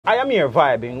I am here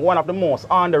vibing one of the most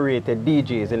underrated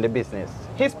DJs in the business.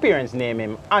 His parents name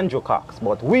him Andrew Cox,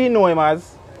 but we know him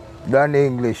as Danny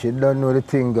English. You don't know the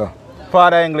thing, go.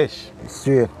 Father English.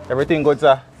 Straight. Everything good,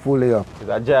 sir? Fully up. It's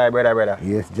a joy, brother.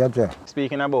 Yes, Jaja.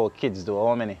 Speaking about kids, though,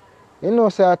 how many? You know,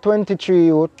 sir, 23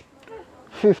 youth,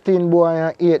 15 boy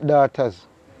and 8 daughters.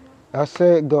 I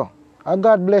say it go. And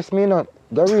God bless me, not.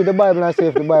 Go read the Bible and say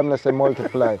if the Bible say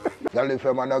multiply. Girl, if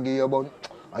a man give you about,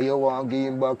 and you want to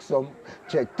give him back some,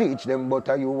 check, teach them, but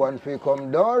you want to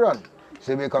come down and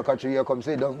see me catch you come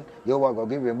sit down, you want to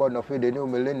give him but not for the new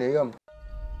millennium.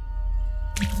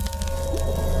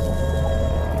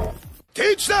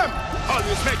 Teach them!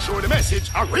 Always make sure the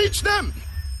message reach them!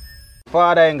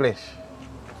 Father English.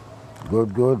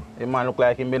 Good. The man look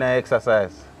like him been an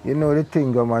exercise. You know the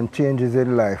thing, man, changes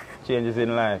in life. Changes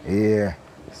in life. Yeah.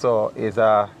 So is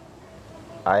a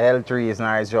health reason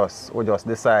or is we just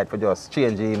decide for just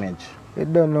change the image? You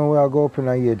don't know where I go up in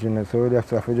a age, you know, so we have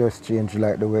to just change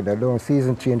like the weather. Don't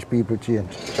season change, people change.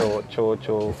 True.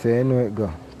 So you know it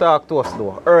go. Talk to us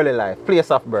though, early life, place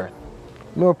of birth.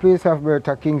 No place of birth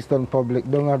at Kingston Public,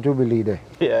 don't have Jubilee there.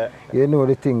 Yeah. You know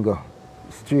the thing go.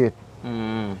 Straight. So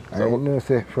I know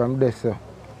say from there so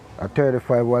at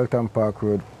 35 Walton Park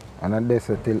Road and at there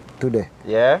so till today.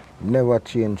 Yeah? Never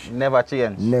change. Never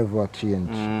change. Never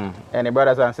change. Any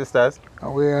brothers and sisters?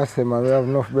 And we have say man, we have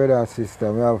enough brother and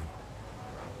sister. We have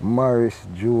Morris,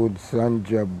 Jude,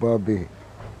 Sandra, Bobby,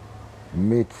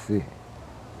 Mitzi,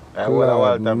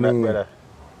 Walton, me, brother.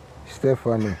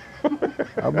 Stephanie.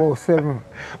 About 7.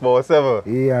 About 7?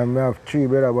 Yeah, and I have 3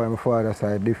 brothers by my father's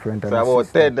side different. So about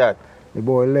sister. 10 that?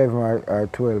 About 11 or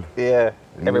 12. Yeah.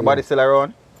 Everybody still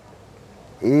around?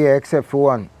 Yeah, except for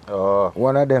one. Oh.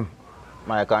 One of them.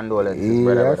 My condolences, Yeah,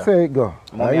 brother. I say it go.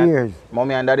 Years.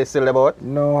 Mommy and daddy still about?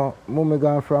 No, mommy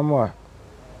gone from what?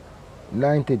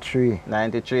 93.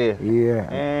 93?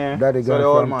 Yeah. Daddy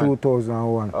gone from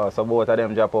 2001. Oh, so both of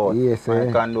them drop out? Yes, My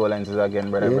condolences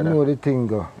again, brother. You know the thing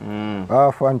go.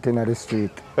 Half hunting at the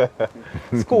street.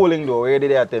 Schooling though, where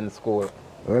did they attend school?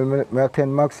 Well, I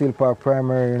attend Max Hill Park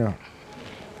Primary, you know.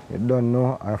 You don't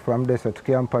know. And from there to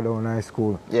Camperdown High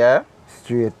School. Yeah?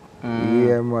 Straight.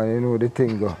 Yeah, man, you know the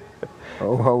thing go.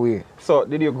 Our way. So,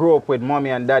 did you grow up with mommy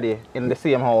and daddy in the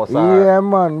same house? Yeah,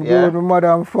 man. Yeah? With my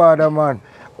mother and father, man.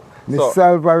 Miss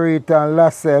Salvarita and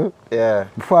Lassell. Yeah.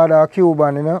 My father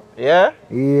Cuban, you know. Yeah?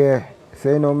 Yeah.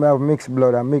 So, you know, I have mixed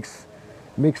blood and mix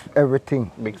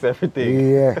everything. Mix everything?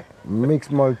 Yeah.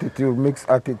 Mix multitude, mix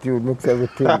attitude, mix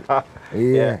everything.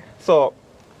 Yeah. So,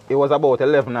 it was about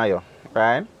 11 now,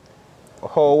 right?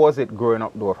 How was it growing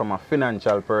up though, from a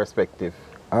financial perspective?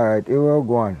 Alright, it will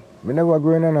go on. I never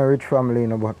grew in a rich family, you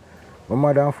know, but my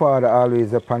mother and father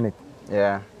always a panic.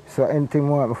 Yeah. So anything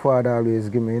what my father always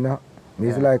give me, you know,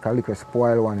 it's like a little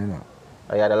spoiled one, you know.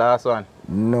 Are you the last one?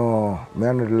 No,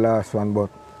 I'm not the last one,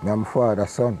 but I'm my father's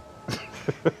son.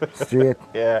 Straight.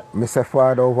 Yeah. I say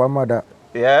father over mother.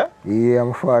 Yeah? Yeah,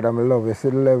 my father, I love you. See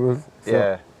the levels?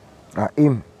 So, yeah.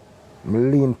 Him, I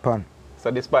lean pan. So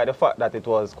despite the fact that it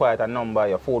was quite a number,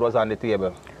 your food was on the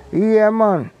table? Yeah,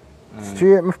 man.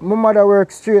 Straight. My mother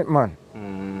works straight, man.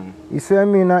 You see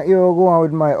me now, you go on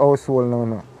with my household now.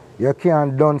 No. You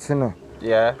can't dance, you know.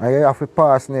 Yeah. And you have to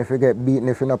pass, if you get beaten,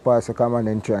 if you don't pass, you come on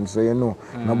entrance. So you know,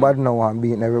 nobody no want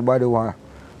beaten, everybody want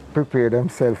to prepare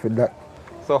themselves for that.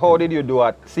 So how did you do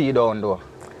at sit down though?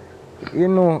 You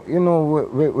know,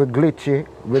 we're glitchy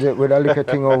with a little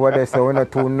thing over there, so we're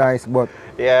not too nice, but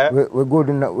yeah, we're good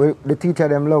enough. The teacher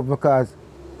them love me because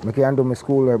I can't do my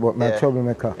schoolwork, but I'm a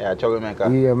troublemaker. Yeah,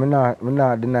 troublemaker. Yeah, I'm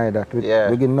not deny that. We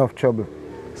get enough trouble.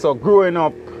 So growing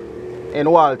up in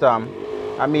Waltham,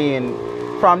 I mean,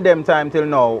 from them time till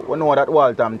now, we know that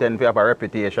Waltham tend to have a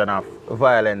reputation of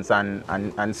violence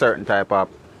and certain type of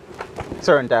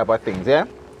things, yeah?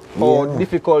 How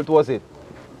difficult was it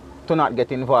to not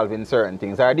get involved in certain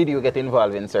things, or did you get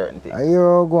involved in certain things?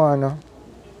 You go on now.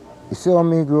 You see how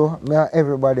me grow, me and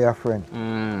everybody a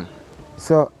friend.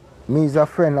 So, me is a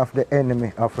friend of the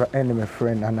enemy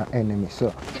friend and an enemy.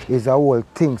 So, it's a whole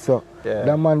thing. So,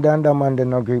 the man and the man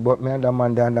don't agree, but me and the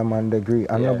man and the man agree.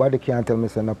 And nobody can tell me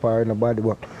say no power, nobody,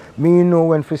 but me know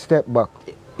when to step back.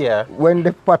 Yeah. When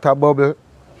the pot a bubble,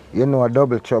 you know a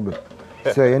double trouble.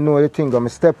 So, you know the thing, I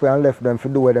step and left them to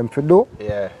do what them to do.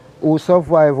 Yeah. Who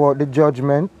survive out the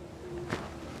judgment.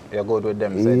 You're good with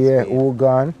them. Yeah, who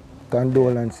gone,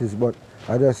 condolences, but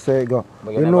I just say go.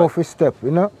 You know if you step, you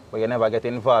know? But you never get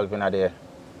involved in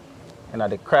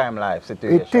the crime life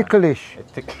situation. It's ticklish.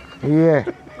 Yeah.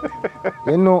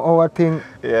 You know our thing.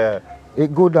 Yeah.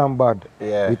 It's good and bad.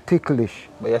 Yeah. It's ticklish.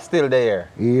 But you're still there.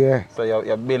 Yeah. So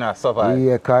you've been a survivor.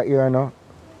 Yeah, because you know,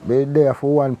 they're there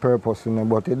for one purpose, you know,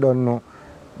 but you don't know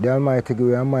The Almighty give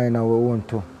a mind and we want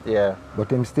to. Yeah.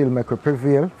 But him still make a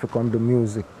prevail to come to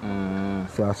music.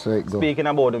 So that's how it go. Speaking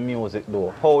about the music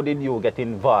though, how did you get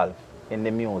involved in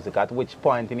the music? At which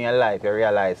point in your life you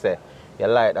realize you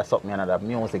like that something another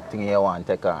music thing you want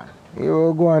to take on?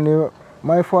 You go on,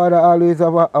 my father always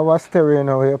have a stereo, you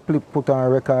know, where you put on a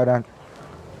record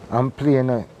and play. You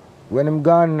know. When I'm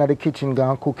gone in the kitchen,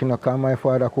 gone cooking, because my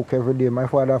father cook every day. My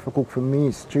father have to cook for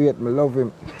me straight. I love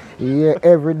him. Yeah,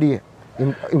 every day.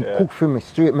 Him cook for me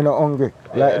straight. Me not hungry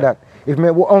like that. If me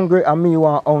were hungry and me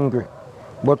want hungry,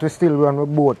 but we still run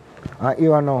with both. And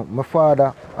here now, my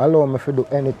father allow me to do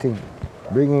anything.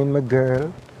 Bring in my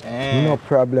girl, no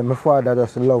problem. My father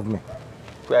just love me.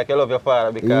 Like you love your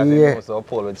father because he used to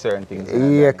uphold with certain things.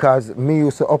 Yeah, because me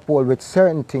used to uphold with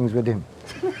certain things with him.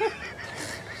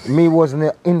 Me wasn't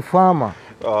an informer.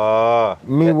 Oh,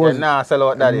 me was not sell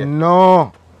out daddy.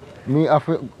 No, me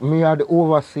had the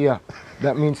overseer.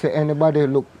 That means say anybody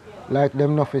look like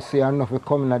them nothing say and nothing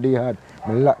coming at the yard.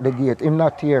 Me lock the gate. Him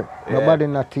not here. Nobody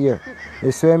not here.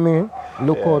 You see me?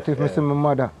 Look out if me see my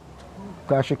mother.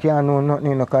 Because she can't know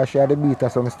nothing, because she had the beater,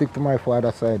 so I stick to my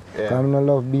father's side. Because I don't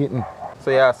love beating.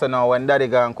 So now when daddy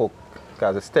gone cook,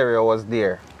 because the stereo was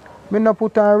there. Me not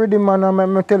put on rhythm, man,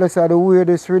 and I tell you say the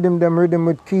weirdest rhythm, them rhythm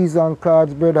with keys and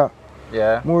cards, brother.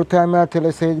 Yeah. More time I tell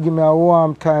you say give me a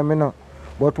warm time, you know.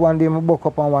 But one day I buck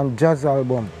up on one jazz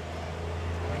album.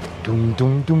 Dum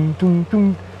dum dum dum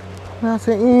dum. And I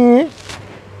say,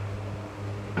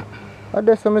 And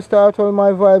that's when I start all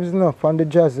my vibes, you know, from the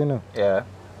jazz, you know. Yeah.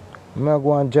 I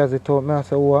go and jazz it out. I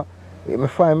say, what? I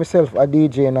find myself a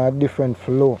DJ in a different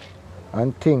flow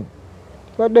and thing.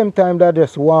 But them time that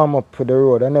just warm up for the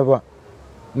road. I never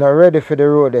not ready for the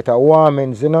road yet. I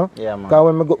warmings, you know. Yeah, man.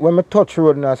 Because when I touch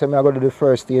road and I say I go to the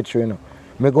first stage show, you know.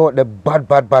 I go out the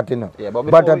bad, you know. Yeah, but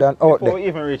before we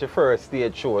even reach the first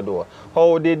stage show though,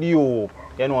 how did you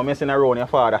messing around your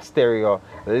father's stereo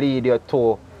lead you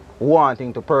to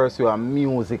wanting to pursue a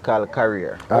musical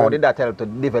career? How did that help to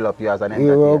develop you as an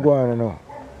entertainer? You will go on, you know.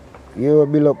 You will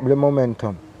build up the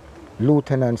momentum.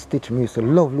 Lieutenant Stitch, me used to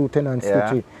love Lieutenant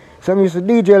Stitchy. So I used to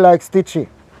DJ like Stitchy.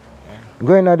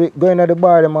 Going at the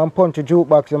bar them and punch a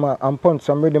jukebox them and punch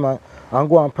some rhythm and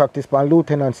go and practice on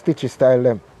Lieutenant Stitchy style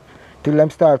them. Till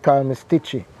them start calling me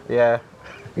Stitchy. Yeah.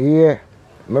 Yeah.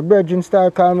 My brethren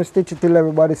start calling me Stitchy till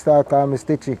everybody start calling me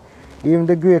Stitchy. Even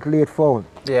the great late Fowl.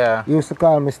 Yeah. He used to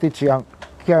call me Stitchy and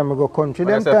carry me go country.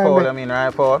 When you say Fowl, I mean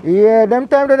right, Fowl? Yeah, them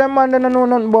time that them man they don't know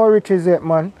nothing about riches yet,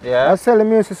 man. Yeah. I sell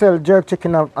them used to sell jerk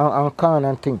chicken and corn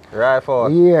and thing. Right, Fowl?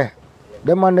 Yeah.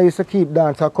 Them man they used to keep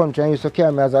dance at country and used to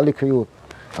carry me as a little youth.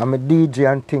 I'm a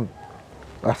DJ and thing.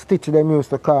 A Stitch them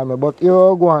used to call me. But here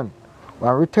I go on.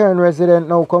 A return resident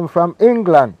now come from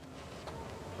England.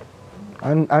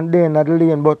 And then at the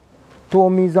lane, but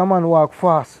told me he's a man walk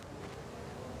fast.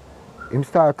 Him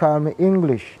start calling me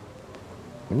English.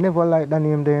 I never liked the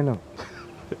name there, you know.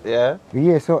 Yeah?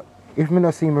 Yeah, so if me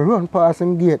not see me run past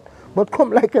him gate, but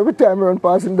come like every time I run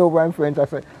past him over in French, I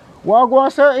say, "What go on,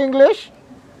 sir, English?"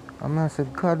 And I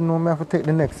said, God no, I have to take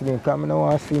the next lane, because I don't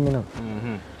want to see me now.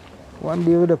 One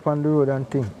day we up on the road and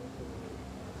thing.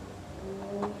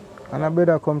 And a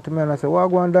brother come to me and I said, "What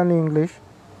go on, Danny English?"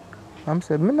 I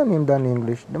said, "Me no name Danny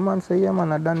English." The man say, "Yeah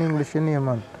man, I Danny English your name,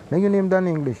 man. Now you name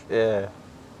Danny English." Yeah.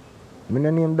 Me no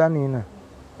name Danny, you know.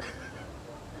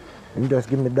 Him just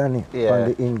give me Danny on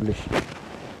the English.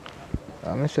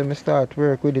 And I said, I start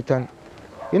work with it and,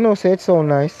 you know, say it so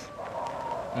nice.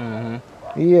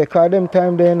 Yeah, because them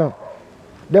time there, you know.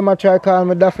 Them a try call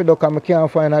me Daffy Duck and I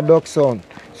can't find a duck sound.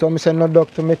 So I say no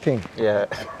duck to me thing. Yeah.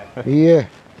 Yeah.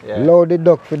 Load the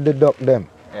duck for the duck them.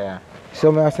 Yeah.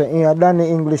 So I say, yeah, Danny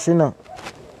English, you know.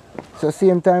 So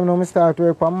same time now I start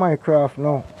work on my craft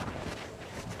now.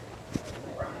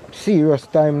 Serious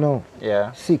time now.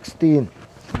 Yeah. 16.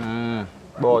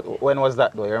 But when was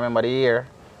that though? You remember the year?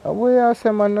 We are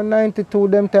say man, 92,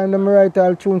 them time them write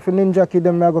all tune for Ninja Kid,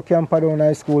 them I go Camperdown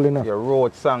High School, you know. You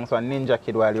wrote songs for Ninja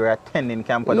Kid while you were attending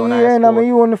Camperdown High School? Yeah, in my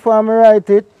uniform I write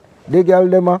it. The girl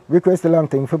them request a long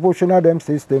thing for pushing of them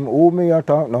system. Who me a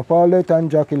talk, no Paulette and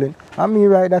Jacqueline. And me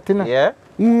write that, you know. Yeah?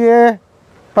 Yeah.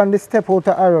 Pan the step out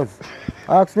of arrows.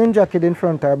 Ask Ninja Kid in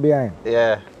front or behind.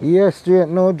 Yeah. Yeah, straight,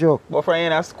 no joke. But from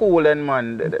in a school then,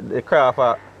 man, the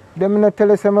craft... Them not tell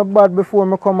us I'm bad before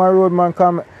me come on road, man,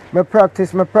 come. Me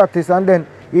practice, and then,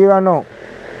 here I know,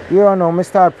 me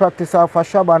start practice off a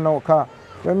Shabba now, because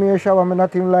when me hear Shabba, me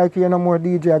not even like you no more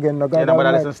DJ again. No, you know, but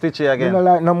I listen Stitchy again. Me no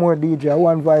like no more DJ.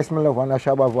 One voice me love and a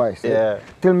Shabba voice. Yeah.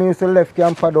 Till me used to left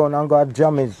Camperdown and go at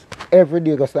jammies. Every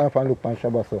day go stand and look on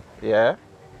Shabba, so. Yeah?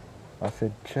 I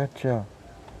said, cha-cha.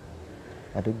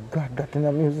 I said, God, that in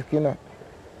the music, you know.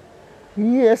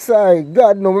 Yes,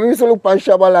 God no. Me used to look on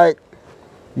Shabba like,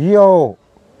 yo,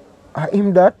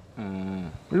 him that?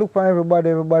 Look on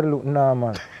everybody look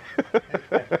normal.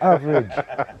 Average.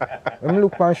 When me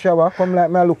look on Shabba, come like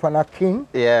me I look on a king,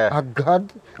 a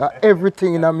God,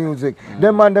 everything in the music.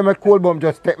 Them man, them a cold bomb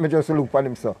just take me just to look on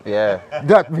him so.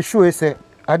 That we sure say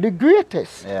are the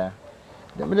greatest.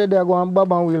 Them there go on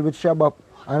bob and wheel with Shabba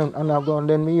and I go and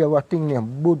then me have a thing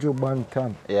named Buju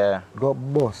Banton. Got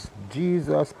boss.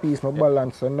 Jesus peace, my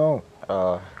balance so now.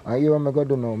 And here what I go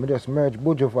do now, I just merge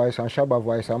Buju voice and Shabba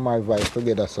voice and my voice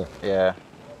together so.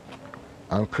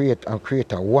 And create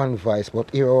a one voice,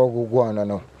 but here I go on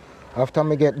now. After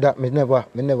me get that, me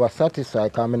never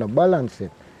satisfied because I no balance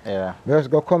it. Me just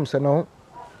go come so now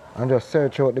and just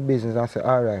search out the business and say,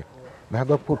 alright, I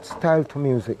go put style to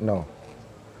music now.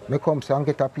 Me come so and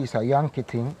get a piece of Yankee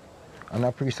thing and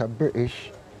a piece of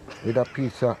British with a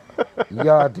piece of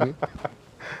Yardy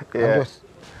and just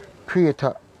create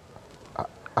a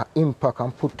impact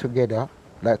and put together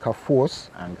like a force.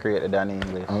 And create the Danny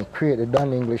English. And create the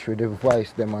Danny English with the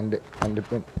voice them and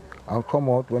come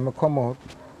out. When I come out,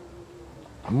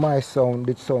 my sound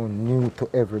did sound new to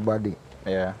everybody.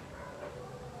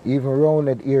 Even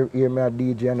Rounded hear me a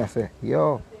DJ and I say,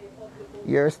 yo,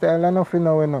 your style enough you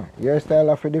know. Your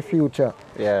style for the future.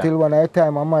 Till one I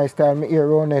time on my style me hear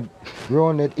Rounded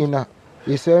in a.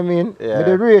 You see what I mean? Me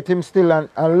they rate him still and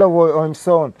love how him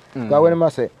sound. Because when I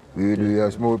say, we do a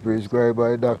smoke prescribed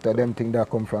by doctor, them thing that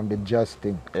come from the just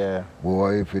thing.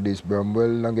 Boy, if this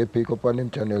Bramwell and get pick up on him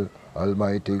channel,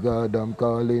 Almighty God, I'm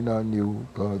calling on you,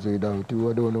 cause without you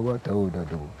I don't know what I would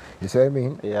do. You see what I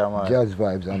mean? Man. Jazz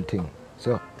vibes and thing.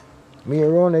 So, me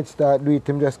around it start do it,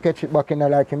 him just catch it back in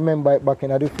like him remember it back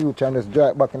in the future and just draw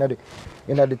it back in the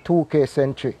 2K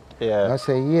century. And I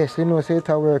say, yes, you know, say it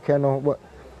a work, you know, but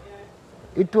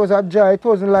it was a joy, it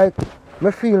wasn't like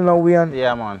me feel no way. And,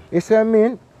 man. You see what I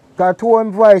mean? Because to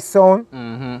him voice sound,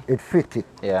 it fit it.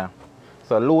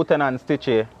 So Lieutenant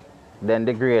Stitchy, then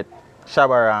the great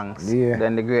Shabba Ranks,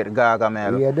 then the great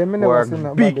Gargamel, them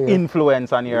were big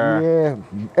influence on your...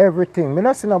 everything. I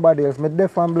not see nobody else. I'm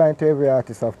deaf and blind to every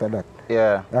artist after that.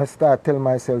 I start telling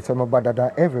myself I'm better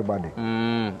than everybody.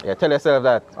 Tell yourself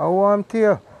that. I want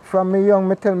to. From me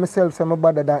young, I tell myself I'm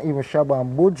better than even Shabba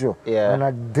and Buju. And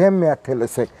I them I tell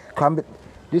myself,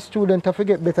 the student I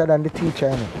forget better than the teacher.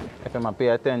 You know? If I pay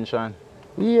attention.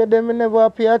 Them never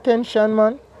pay attention,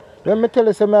 man. Let me tell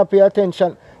you, I pay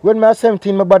attention. When I'm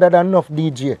 17, I'm better than enough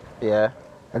DJ.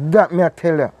 That me I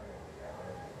tell you.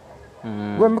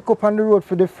 When I go up on the road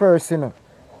for the first, you know,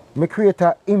 I create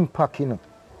an impact, you know.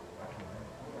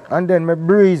 And then I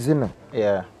breeze, you know.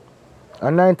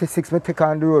 And 96, I take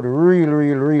on the road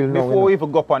real now. Before we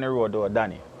even go up on the road though,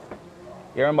 Danny,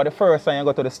 you remember the first time you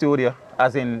go to the studio,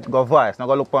 as in go voice, not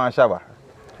go look on Shabba?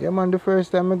 Yeah, man, the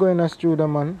first time I go in the studio,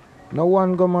 man. No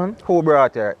one go, man. Who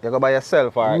brought you? You go by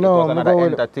yourself or no, it was another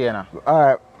entertainer?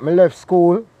 Alright, I left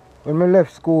school. When I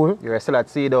left school... You were still at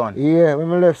C-Down? Yeah,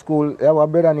 when I left school, I have a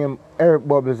brother named Eric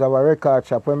Bubbles, I have a record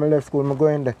shop. When I left school, I go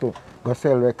in there to go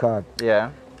sell record.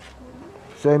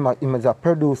 So he was a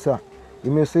producer. He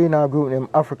used to in a group named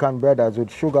African Brothers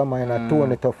with Sugar Mine and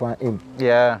Tony Tough and him.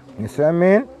 You see what I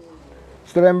mean?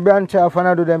 So them branch off and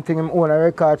I do them thing, him own a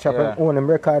record shop, him own him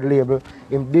record label,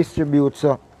 him distribute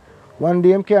so. One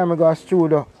day him carry me go to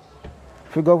studio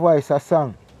to go voice a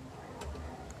song.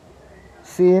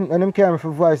 See, when him carry me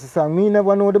for voice a song, me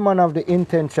never know the man have the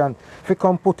intention to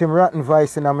come put him rotten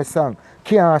voice in my song.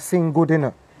 Can't sing good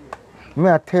enough. Me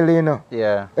I tell you, you know.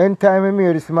 Anytime I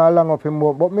hear this, I long up him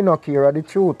more, but me not care the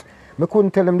truth. I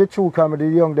couldn't tell him the truth because I the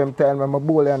young them time when I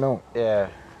bowl you know.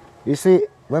 You see,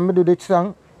 when I do the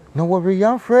song, no worry,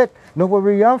 young fret. No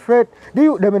worry, young fret. The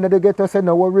youth them in the ghetto say,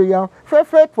 no worry, young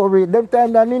fret for it. Them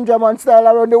time the ninja man style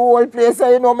around the whole place. So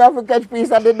you know, I have to catch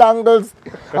piece of the dangles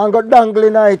and go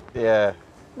dangling night. Then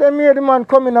hear the man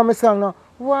coming on my song now.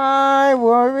 Why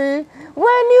worry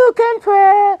when you can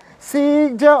pray?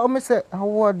 See, Jah, I say, I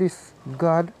want this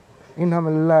God in my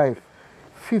life.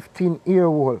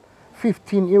 15-year-old.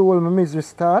 15-year-old, my misery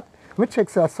start. I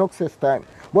check a success time.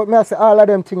 But I say all of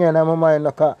them things in my mind.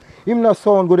 Like, him not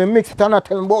sound good, he mix it and I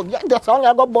tell him about that song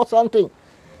I got bust and thing.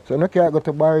 So I go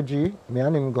to Bar G, me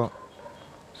and him go.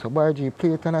 So Bar G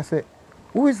play it and I say,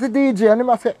 who is the DJ? And him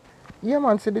I say, yeah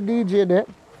man, see the DJ there.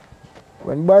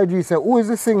 When Bar G say, who is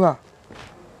the singer?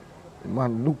 The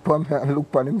man look for me and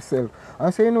look for himself.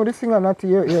 I say, you know, the singer not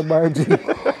here, Bar G.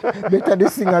 Better the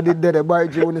singer did there, the Bar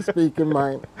G when he speak in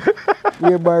mind.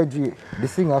 Here, Bar G, the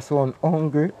singer sound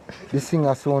hungry, the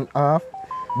singer sound off.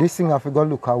 This singer forgot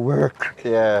look at work.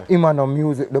 Him and no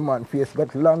music, the man face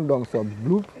got long down so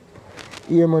bloop.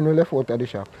 Here when we left out of the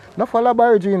shop. No follow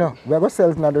Barry, you know. We are going to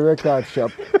sell it in the record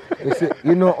shop. You see,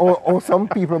 you know how some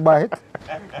people buy it?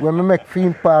 When we make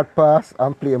Fiend part pass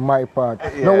and play my part.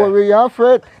 Yeah. No worry, you're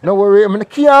afraid. No worry, I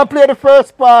can't play the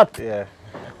first part. Yeah.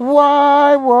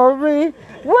 Why worry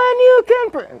when you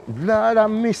can play? Lord, I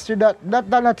mystery that's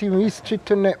not even history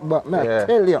tonight, but man, I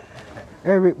tell you,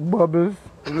 Eric Bubbles,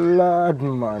 Lord,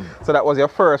 man. So that was your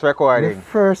first recording? The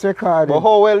first recording. But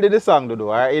how well did the song do?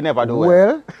 Or you never do well?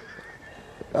 Well,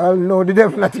 I'll know the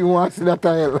devil that he wants that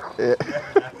hell. Yeah.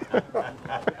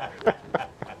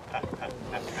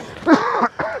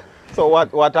 So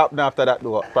what happened after that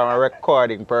though, from a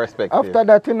recording perspective? After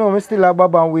that, you know, I still have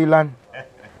Bob and Whelan.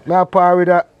 I par with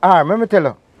a arm. Let me tell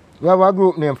you, we have a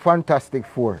group named Fantastic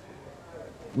Four.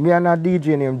 Me and a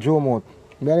DJ named Joe Mott.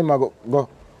 Me and him go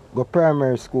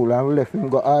primary school and we left him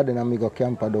go Arden and me go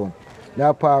Camperdown.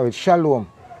 I par with Shalom.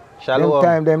 Shalom. Them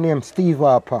time them named Steve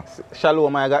Harper.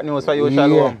 Shalom, I got news for you,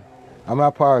 Shalom. I'm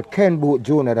a part of Ken Booth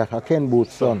Jr., that's a Ken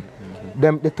Booth's son.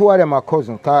 The two of them are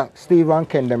cousins, because Steve and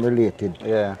Ken them related.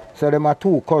 Yeah. So them are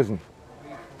two cousins.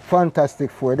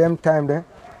 Fantastic Four. Them time there,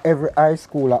 every high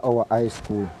school are our high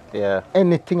school. Yeah.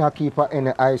 Anything I keep at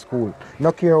any high school.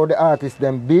 No care how the artists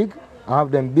them big, I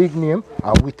have them big name,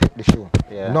 and we take the show.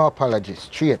 Yeah. No apologies,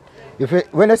 straight.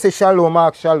 When I say Shalom,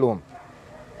 ask Shalom.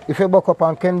 If you buck up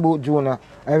on Ken Booth Jr.,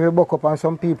 and if you buck up on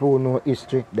some people who know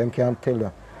history, them can tell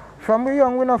you. From me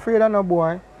young, we not afraid of no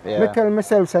boy. Yeah. Me tell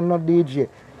myself I'm not DJ.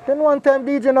 Then one time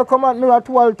DJ no come at me at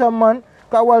Waltham, man.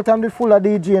 Because Waltham is full of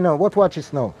DJ now. But watch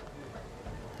this now.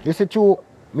 You see true,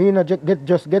 me no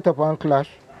just get up and clash.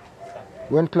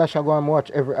 When clash I go and watch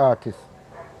every artist.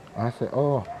 And I say,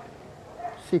 oh,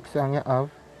 6 songs you have.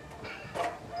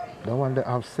 The one they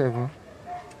have 7.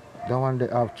 The one they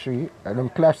have 3. And them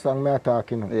clash songs me are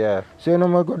talking. Yeah. So you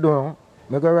know I go down,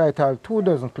 I go write all 2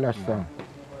 dozen clash songs.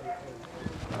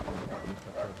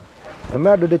 When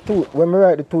I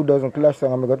write the 2 dozen clash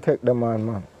songs, I'm going to take them on,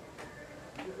 man.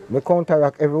 I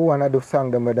counteract every one of the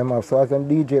songs them with them have. So as them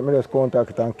DJ, I just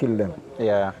counteract it and kill them.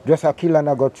 Yeah. Just a kill and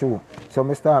I go through. So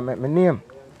I start make my name.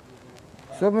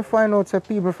 So I find out say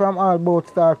people from all boats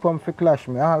start come to clash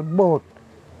me, all boat.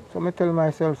 So I tell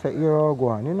myself, say, here I go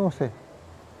on. You know, say,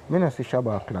 I don't see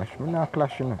Shabba clash. I not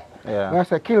clash, you know. Yeah. I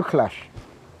say, kill clash.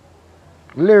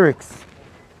 Lyrics,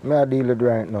 I deal with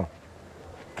right now.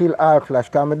 Kill all clash,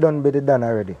 because I done be done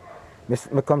already.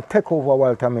 I come take over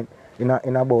Waltham in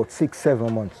about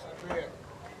 6-7 months.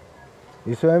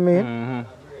 You see what I mean? Mm-hmm.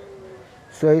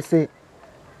 So you see,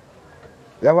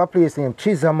 you have a place named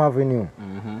Chisholm Avenue.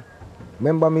 Mm-hmm.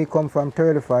 Remember me come from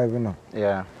 35, you know.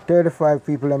 Yeah. 35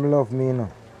 people them love me, you know.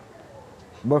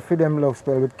 But for them love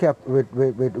spell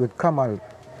with Kamal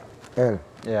L.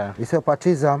 Yeah. It's up at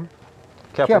Chisholm,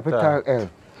 Capital L.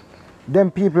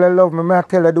 Them people that love me, I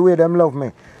tell you the way them love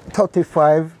me.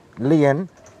 35 Lane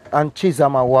and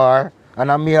Chisholm a war,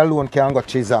 and me alone can go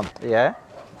Chisholm. Yeah?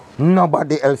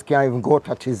 Nobody else can even go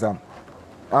to Chisholm.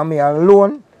 And me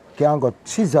alone can go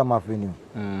Chisholm Avenue.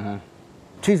 Mm-hmm.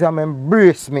 Chisholm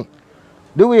embrace me.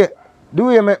 The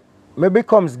way me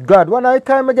becomes God. When I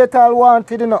time I get all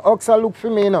wanted, you know, Oxa look for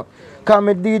me, you know. Cause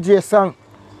me DJ song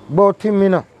about him, you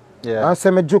know. Yeah. And say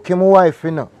me joke him wife,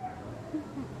 you know.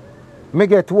 Me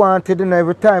get wanted, you know,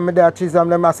 every time me there Chisholm,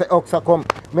 them I say Oxa come.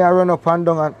 Me I run up and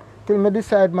down and till me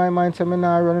decide my mind, say me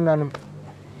not running on him.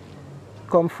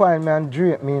 Come find me and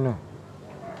drape me, you know.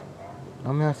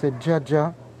 And me I say,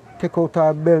 Jaja, take out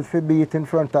our belt for beat in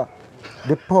front of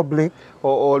the public. How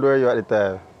old were you at the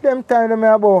time? Them time them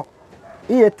about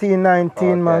 18, 19,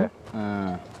 okay. Man.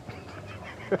 Mm.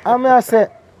 And I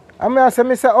say,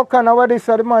 Mr. O'Connor, what is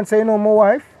the man say, you know my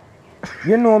wife?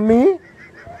 You know me?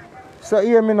 So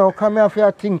hear me now, come here for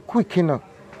your thing quick, you know.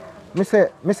 Me say,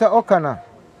 Mr. O'Connor,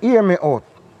 hear me out.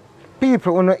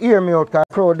 People who don't hear me out, because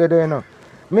crowd there, you know.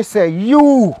 Me say,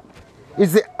 you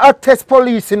is the hottest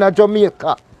police in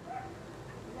Jamaica.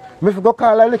 Me go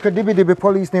call a little DB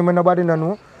police name when nobody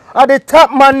know. At the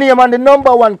top man name and the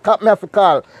 #1 cop me have to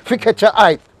call to catch your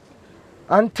eye.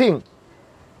 And think,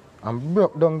 and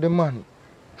broke down the man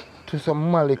to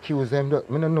some molecules. Them,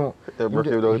 me don't know. They broke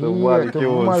you down to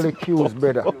molecules. Molecules,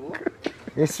 brother.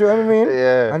 You see what I mean?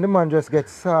 Yeah. And the man just get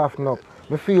soft now.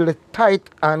 Me feel it tight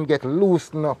and get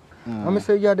loose now. And me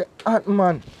say, you're the ant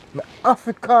man. Me have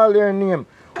to call your name.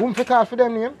 Who have to call for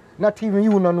them name? Not even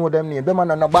you know them name. Them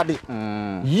man are nobody.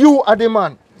 You are the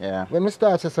man. Yeah. When we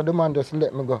start, so the man just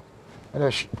let me go. And I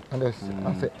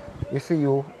say, you see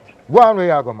you, go on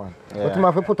where you go, man. Yeah. But you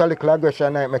have to put a little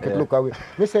aggression and make it look away.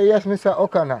 Me say, yes, Mr.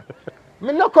 O'Connor.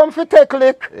 Me not come for take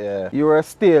lick. Yeah. You were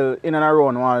still in and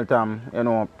around Waltham, you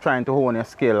know, trying to hone your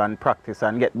skill and practice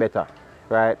and get better,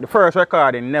 right? The first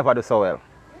recording never do so well.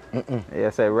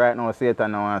 You say right now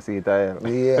Satan don't want to see it hell.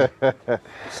 Yeah.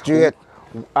 Straight.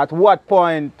 At what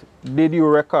point did you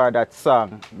record that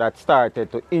song that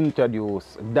started to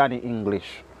introduce Danny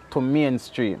English to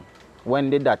mainstream? When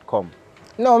did that come?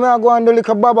 No, me I go and do like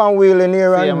a bob and wheel in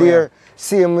here Same and there. way.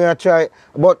 Same way I try.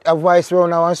 But a voice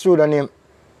round now and studio name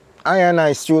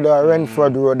I studio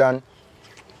Renford Road and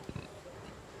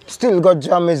still got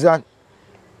jammies and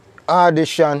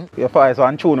audition. Your voice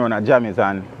one tune on a jammies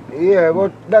and Yeah,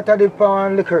 but that I did power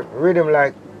and liquor rhythm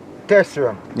like test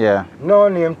run. yeah. No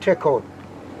name check out.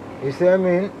 You see what I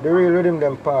mean? The real rhythm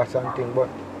them pass and thing, but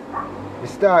you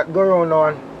start go around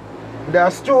on the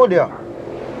studio.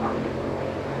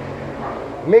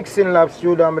 Mixing lab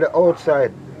studio on the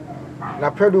outside. And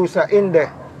a producer in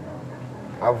there.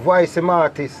 A voice him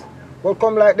artist. But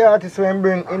come like the artist when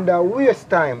bring in the waste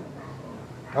time.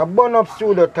 A burn up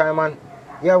studio time and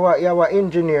you have a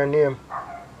engineer named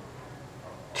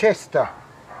Chester.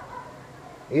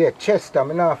 Yeah, Chester,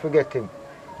 I never forget him.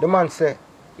 The man say,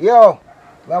 yo,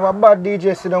 I have a bad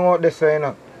DJ sitting out there, so, you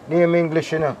know, name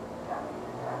English, you know.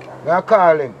 I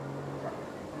call him.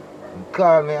 He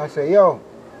call me and say, yo,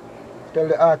 tell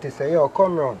the artist, say, yo,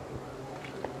 come round.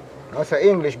 I say,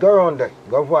 English, go round there,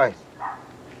 go voice.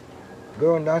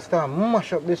 Go round there and start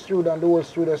mash up the studio and the whole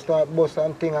studio start bust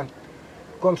and thing and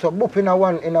come so boop in a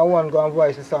one go and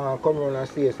voice the song and come round and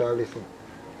see us and listen.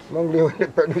 Monday when the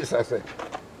producer say,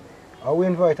 I will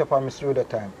invite up on my studio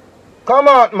time. Come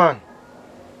out, man.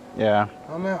 Yeah.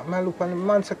 And I look and the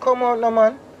man say, come out now,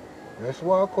 man. Just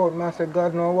walk out, man. I say,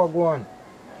 God know what go on.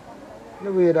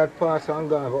 The way that pass and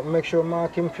gone, but make sure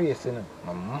mark him face, you know.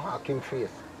 I mark him face.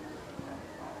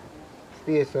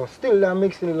 Stay so. Still that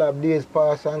mixing lab days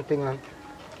pass and thing and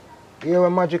here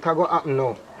when magic I go happen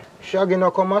now. Shaggy no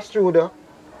come a studio,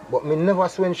 but me never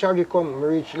see when Shaggy come, me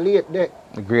reach late there.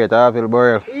 The great Harville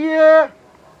Burrell. Yeah.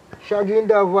 Shaggy in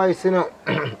that voice, you know.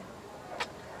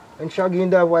 And Shaggy in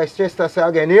that voice, Chester say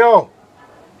again, yo,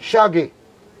 Shaggy.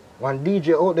 One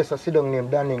DJ out there sit down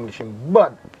named Danny English, him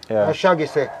bad. Yeah. And Shaggy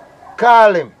say,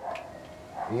 call him.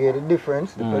 You hear the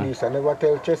difference? The producer never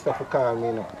tell Chester to call me,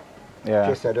 you know. Yeah.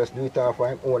 Chester just do it off of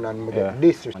him own and me Yeah. get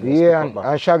disrespect. Yeah,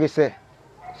 and Shaggy say,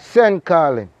 send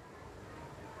call him.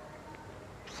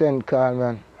 Send call,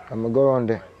 man. I'm going to go around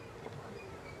there.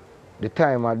 The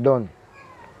time I done.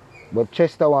 But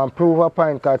Chester want to prove a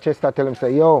point because Chester tell him,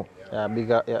 say, yo, Yeah,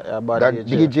 bad that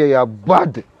DJ you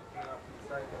bad.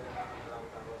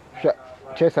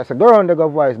 Chester say, go around there, go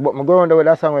voice. But I go around there with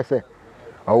that song I say,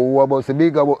 how about the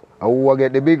bigger bus? How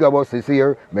get the bigger buses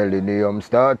here? Millennium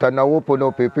start and now open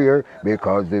up here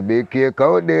because the big cake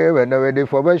out there when they're ready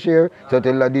for my share. So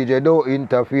tell the DJ don't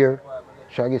interfere.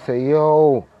 Shaggy say,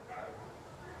 yo,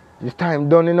 this time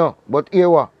done, you know. But here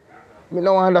what? Me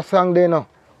no want the song there, no.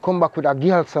 Come back with a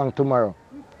girl song tomorrow.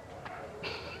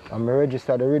 And I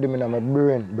register the rhythm in my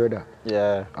brain, brother.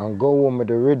 Yeah. And go home with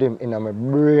the rhythm in my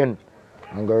brain.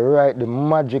 And go write the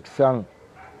magic song.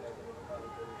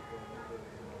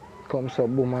 Comes up,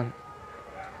 boom, man.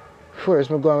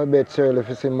 First, I go to bed early if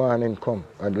it's in the morning come.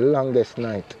 At the longest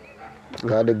night.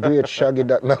 Because the great Shaggy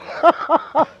that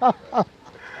now.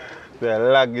 The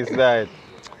longest night.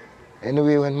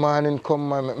 Anyway, when morning come,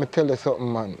 man, let me tell you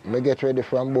something, man. I get ready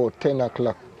from about 10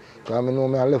 o'clock. Because I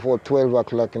know I left out 12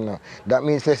 o'clock, you know. That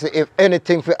means if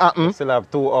anything for happen. You still have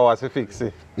 2 hours to fix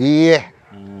it. Yeah.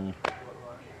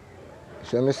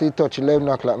 So I see touch 11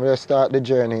 o'clock, I just start the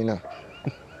journey, you know.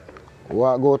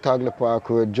 Walk go Tagley Park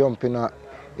Road, jump in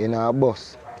a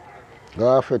bus. Go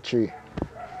off a tree.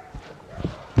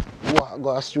 Walk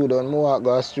go to studio, and walk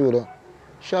go to studio.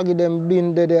 Shaggy them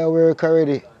been there work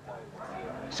already.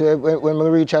 So when we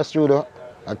reach a studio,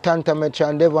 a Tanta Metro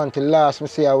and Devon till last me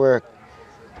see I work.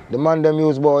 The man them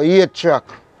use about 8 track.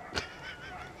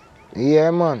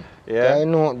 Yeah, man. Yeah. I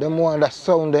know them want that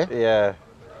sound there. Yeah.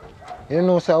 You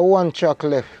know, so 1 track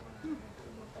left.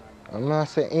 And I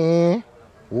say,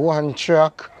 1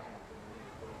 track.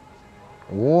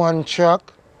 1 track.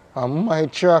 And my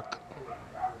track.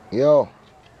 Yo.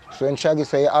 So when Shaggy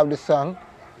say you have the song,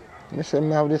 I say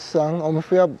I have the song. I'm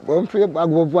free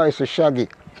bag of voice with Shaggy.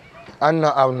 I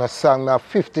not have no song, I have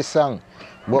 50 songs.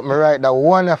 But I write that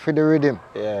one for the rhythm.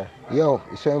 Yeah. Yo,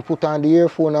 so I put on the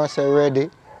earphone and say ready.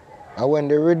 And when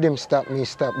the rhythm stop me,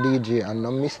 stop DJ. And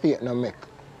no mistake no make.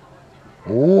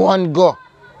 1 go.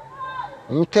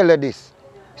 Let me tell you this.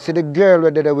 See the girl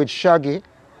right there with Shaggy,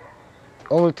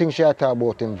 only thing she talk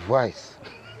about him voice.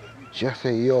 She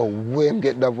say, yo, where him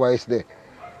get that voice there?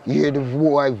 You hear the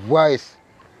voice.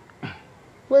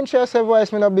 When she say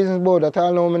voice, me no business about that.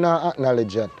 I know me not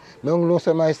acknowledge that. I don't know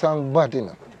say my song bad, you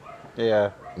know.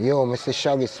 Yeah. Yo, me say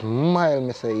Shaggy smile,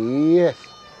 me say yes.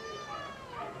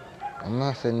 And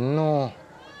I said, no.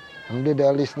 I did I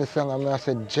listen to the song and I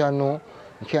said, Jano,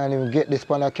 you can't even get this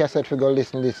on a cassette for go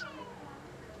listen to this.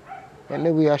 And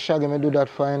the way I Shaggy me do that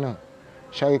fine now.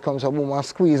 Shaggy comes up, boom, and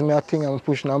squeeze me a thing and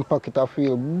push and pocket, I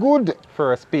feel good.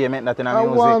 First payment that in a I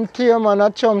music. want here, man, a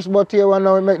chumps, but here one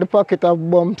now we make the pocket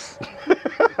of bumps.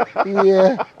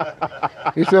 Yeah.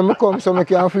 It's when I come so I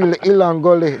can feel the hill and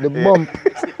gully, the bump.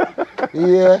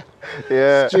 Yeah.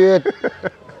 Yeah. Straight.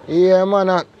 Yeah, man.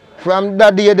 And from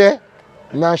that day there,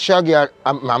 me and Shaggy,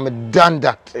 I'm done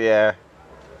that. Yeah.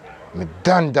 I'm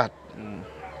done that.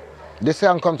 The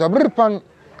song comes up, and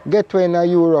get to in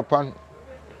Europe and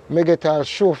me get a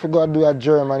show for go do a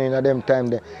Germany in them time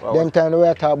there. Wow. Them time we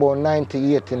are talking about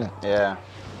 98, you know. Yeah.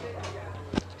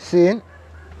 See?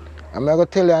 I'm going to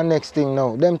tell you the next thing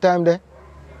now. Them time there,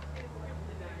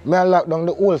 me I lock down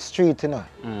the whole street, you know.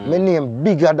 My name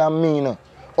bigger than me, you know.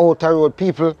 Outer road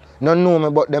people don't know me,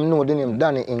 but them know the name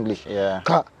Danny English. Yeah.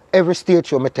 Cause every stage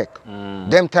show me take.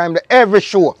 Them time there, every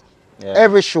show. Yeah.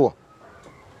 Every show.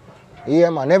 Yeah,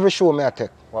 man, every show me I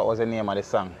take. What was the name of the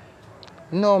song?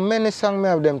 No, many songs me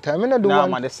have them time. I not do No,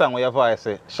 one. man, the song where your voice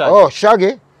say, Shaggy. Oh,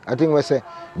 Shaggy. I think we say,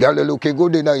 girl, you looking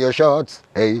good in your shorts.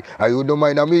 Hey, I you don't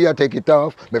mind me, I take it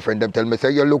off. My friend them tell me, say,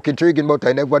 you're looking intriguing, but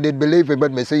I never did believe it.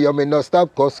 But me say, you may not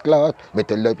stop, cause clout. Me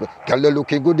tell them, girl, you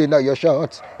looking good in your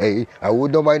shorts. Hey, I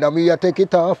would don't mind me, I take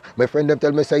it off. My friend them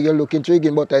tell me, say, you're looking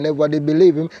intriguing, but I never did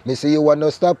believe him. Me say, you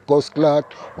wanna stop, cause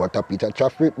clout. What a Peter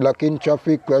traffic, blocking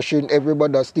traffic, crashing.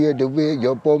 Everybody steer the way,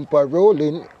 your bumper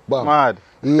rolling. Bam. Mad.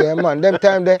 Yeah, man. Them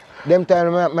time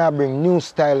I bring new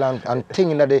style and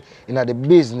thing in the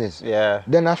business. Yeah.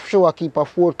 Then I show I keep a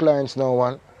 4 clients now,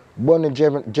 one. Bunny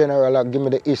General give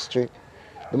me the history.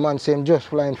 The man say him just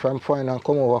flying from fine and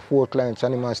come over 4 clients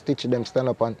and the man stitch them stand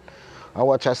up and I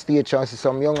watch a stage and see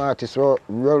some young artists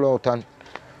roll out and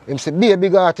him say be a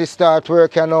big artist start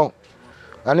working now.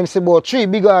 And him say about 3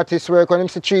 big artists work and him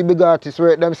say 3 big artists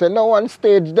work. Them say no one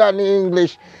stage Danny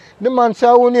English. The man say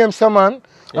who name some man?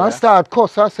 Yeah. And start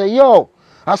cuss and say, yo,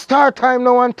 I start time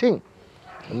now one thing.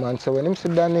 The man say, when him see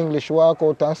Danny English walk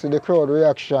out and see the crowd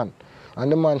reaction, and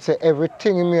the man say,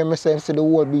 everything in me say, see the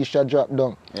whole beach drop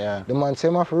down. Yeah. The man say,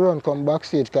 I have to run, come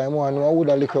backstage, because I want to know who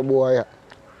the little boy is.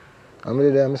 I'm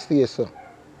ready to stay, so.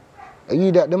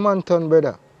 You that the man turn,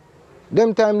 brother.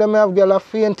 Them time them have girl a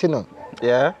faint, you know.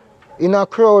 Yeah. In a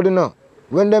crowd, you know.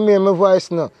 When them hear my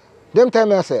voice, you know. Them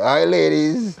time I say, hi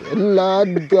ladies,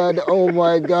 Lord God, oh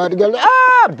my God, girl,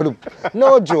 bloop.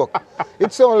 No joke.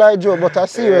 It sound like a joke, but a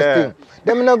serious thing.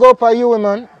 Them not go up at you,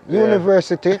 man,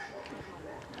 university.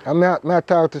 And I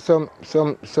talk to some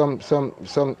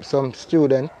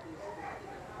student.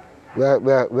 We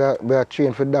are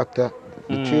trained for doctor.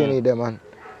 We train them, man.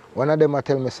 One of them I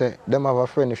tell me say, them have a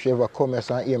friend if she ever come here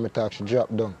and hear me talk, she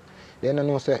drop down. Then I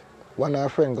know say, one of her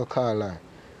friend go call her.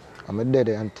 I'm a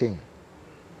daddy and thing.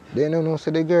 Then I know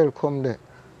say the girl come there.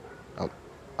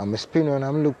 I'm a spinner and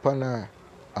I'm look on her.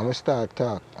 I'm a start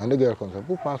talk. And the girl comes up,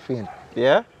 whoop and faint.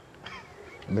 Yeah?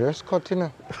 I just cut, you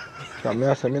know. So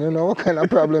I say, I don't know what kind of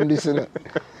problem this is.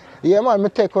 Yeah, man, I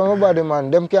take on my body, man.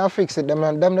 Them can fix it. Them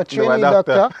the training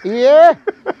doctor. Yeah.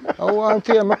 I want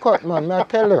to hear my cut, man. I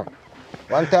tell her.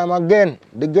 One time again,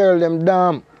 the girl, them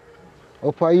damn,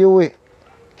 up at you,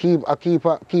 keep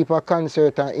a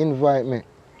concert and invite me.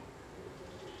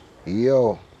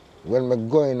 Yo. When I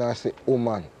go in and say, oh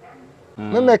man,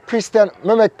 I make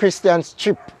Christian's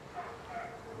trip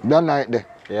that night there.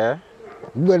 Yeah.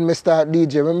 When I start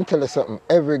DJ, let me tell you something,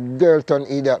 every girl turn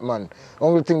idiot, man.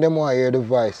 Only thing they want to hear the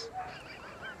voice.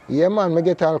 Yeah, man, I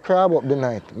get all crab up the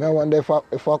night. I wonder if I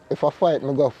fight,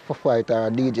 I go for fight, or a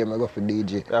DJ, I go for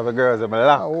DJ. You have a girls in my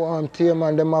lap. I want to hear,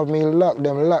 man, them have me lock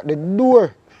the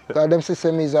door. Because them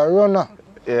say me is a runner.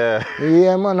 Yeah.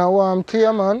 Yeah, man, I want to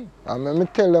hear, man. And let me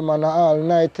tell them, man, all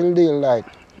night till daylight.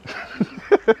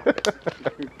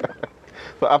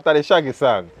 So after the Shaggy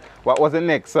song, what was the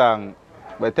next song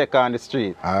we take on the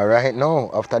street? All right, now,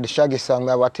 after the Shaggy song,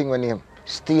 I have a thing with him.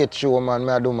 Stage show, man,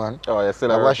 I do, man. Oh, you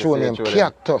still I have have a show named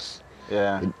Cactus.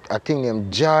 Yeah. I think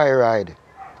named Joyride.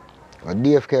 But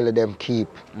Dave Kelly them keep.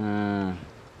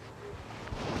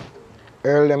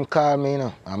 Earl them call me, you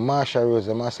know, and Marsha Rose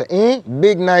them. I say,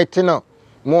 big night, you know.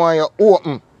 More you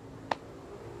open.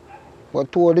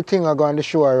 But toward the thing I go on the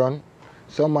show I run,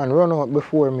 some man run out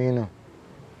before me, you know.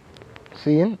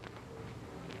 See him?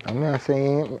 And I say,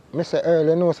 Mr. Earl,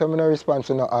 you know, so I no respond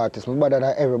to no artist. I'm better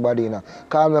than everybody, you know.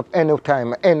 Call me up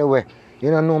anytime, anywhere.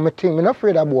 You don't know me thing. I'm not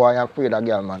afraid of boy, I'm afraid of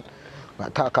girl, man. I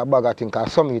talk a bag of things,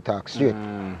 because some you talk straight.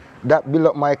 That build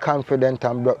up my confidence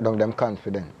and broke down them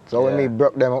confidence. So when me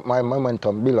broke them up, my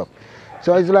momentum build up.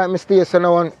 So it's like me stay so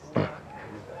now on.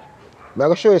 I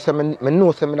go show you some, I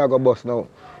know some I go bust now.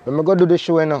 When I go do the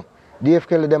show, you know, Dave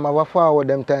Kelly them have a forward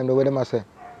them time the way them I say,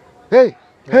 hey,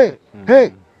 hey,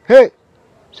 hey, hey.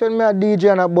 So me a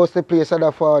DJ and I bust the place at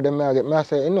the forward them I get me I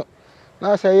say, you know,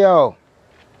 I say, yo,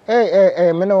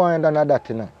 hey, me no want none of that,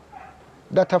 you know.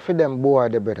 That for them boy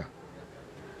the better.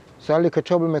 So a little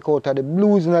trouble make out of the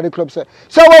blues in the club say,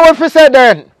 so what will you say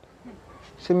then?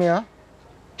 See me, huh?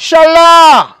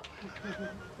 Shala!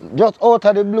 Just out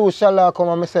of the blues, Shala come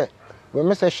and me say, when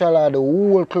I say Shala, the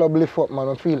whole club lift up, man.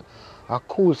 I feel a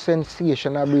cool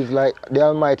sensation, a breeze like the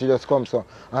Almighty just comes so.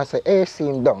 And I say, hey, see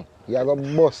him down. You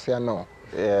got bust here now.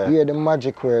 Yeah. Hear the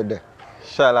magic word there.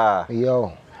 Shala.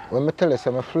 Yo, when I tell you,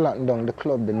 I flatten down the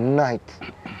club the night.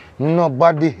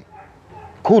 Nobody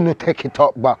couldn't take it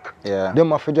up back. Yeah.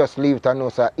 Them have to just leave it and know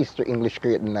so history English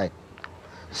create the night.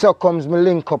 So comes me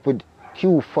link up with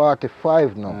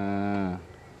Q45 now.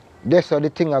 That's how the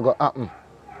thing I got happen.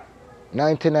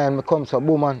 99 me come so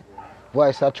boom and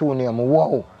voice a tune name,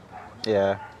 wow.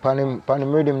 Yeah. Pan him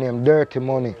rhythm name Dirty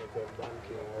Money.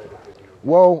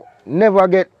 Wow, never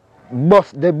get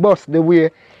bust the way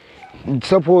it's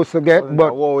supposed to get,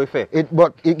 but wow effect.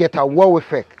 It get a wow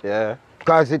effect. Yeah.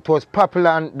 Because it was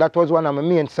popular and that was one of my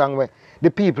main songs where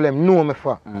the people them know me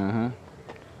for.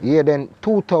 Yeah, then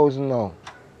 2000 now,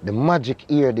 the magic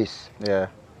hear this. Yeah.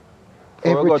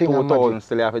 Everything so we got 2000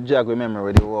 still have a jog with memory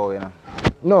with the wow, you know.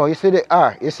 No, you see the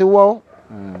R, you see wow?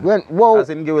 When wow. As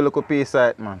in give a little piece of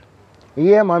it, man.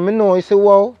 Yeah man, me know, you see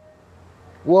wow.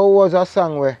 Wow was a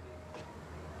song where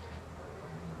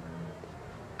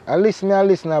I listen a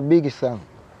Biggie song.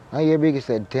 And hear Biggie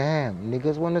say, damn,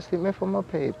 niggas wanna see me for my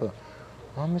paper.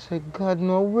 And I say, God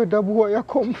no, where the boy you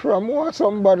come from? Why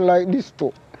somebody like this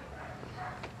too?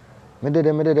 Me did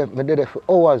it for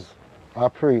hours. I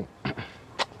pray.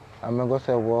 And I go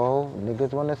say, wow,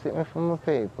 niggas wanna see me for my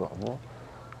paper.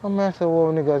 And I say,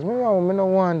 wow, niggas, me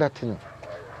don't want that, you know.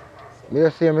 Me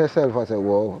just see myself, I say,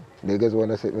 wow, niggas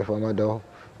wanna sit me for my door.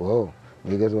 Whoa,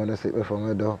 niggas wanna sit me for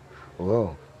my door.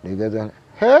 Whoa, niggas wanna...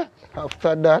 Hey,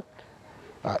 after that,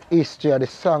 history of the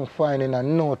song finding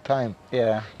in no time.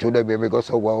 Yeah. Today baby go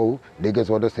so wow, niggas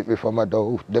wanna sit me for my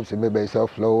door. Them see me bass so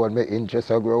flow and my interest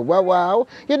so grow. Wow,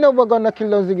 you know we're gonna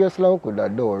kill those niggas slow. Could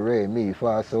that do re me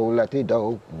fa so let it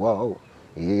do. Wow,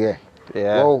 yeah.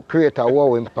 Wow, create a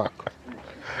wow impact.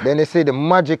 Then you see the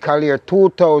magical year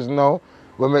 2000 now,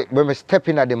 when we step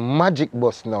in at the magic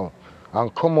bus now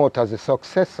and come out as a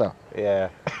successor. Yeah.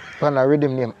 And a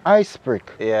rhythm named Ice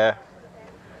Brick. Yeah.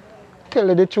 Tell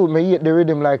you the truth, me eat the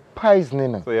rhythm like poison, you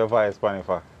know. So your voice funny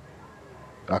for?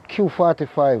 A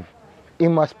Q45, he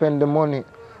must spend the money,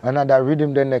 another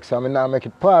rhythm the next time, and now make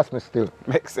it pass me still.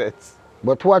 Makes sense.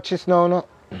 But watch this now, no?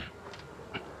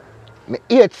 Me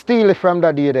hate steal from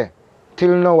that day there.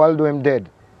 Till now I'll do him dead.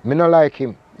 Me not like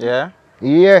him. Yeah?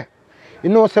 Yeah. You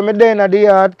know, so me there in the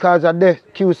yard because of the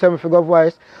Q7 figure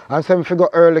voice and 7 figure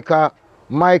early because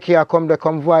Mike here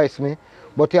come voice me.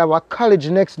 But he have a college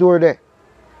next door there.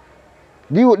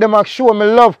 The youth them are show me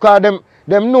love because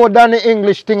them know Danny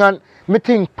English thing and me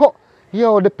think,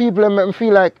 yo, the people them make me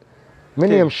feel like my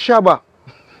name Shabba.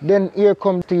 Then here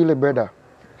come Teely brother.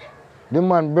 The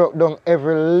man broke down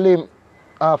every limb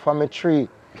off of my tree.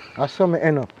 I saw me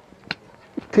end up.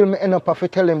 Till me end up I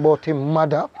tell him about him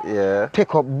mother. Yeah.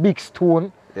 Take up big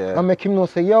stone. Yeah. And make him know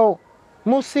say, yo,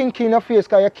 must sink in your face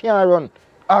because you can't run.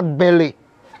 Hog belly,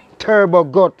 turbo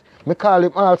gut. Me call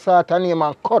him all sort of name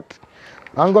and cut.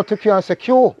 And go to Q and say,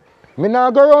 Q, me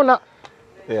not go around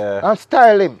and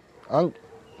style him. And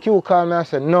Q call me and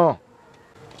say, no,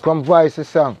 come voice the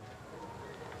song.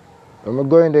 When I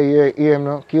go in there, hear him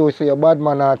now. Q say, a bad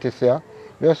man artist here.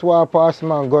 Just walk past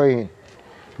man go in.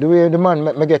 The way the man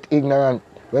make me get ignorant.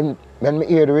 When me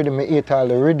hear the rhythm, me eat all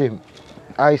the rhythm.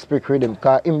 I speak rhythm,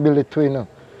 because him build it to him.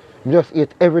 Me just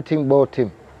eat everything about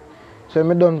him. So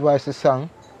when I done voice the song,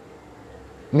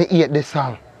 me eat the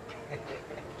song.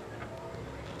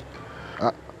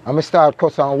 And I start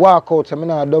cuss and walk out, so I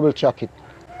not double check it.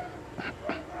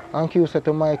 And Q said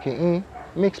to Mikey,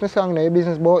 mix my song now, your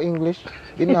business about English.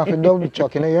 You don't have to double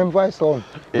check, you know, your voice sound.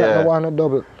 Yeah. I want to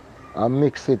double and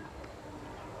mix it.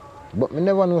 But me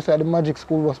never know say the magic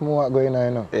school bus more going on,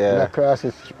 you know. Yeah. The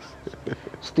crosses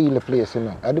steal the place, you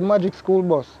know. At the magic school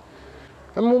bus.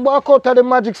 When I walk out of the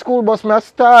magic school bus, me a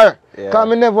star. Because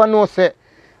me never know say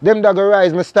them that go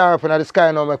rise me star up in the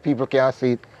sky now make people can't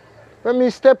see it. When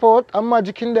me step out, I'm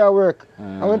magic in their work.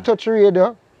 And when touch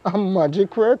radio, I'm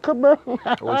magic worker, bro.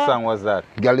 What song was that?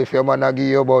 Girl, if your man a give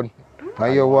you a bun,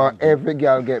 and you want every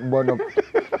girl get bun up.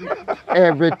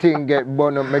 Everything get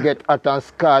bun up, me get hot and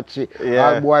scotchy.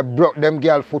 Yeah. And boy broke them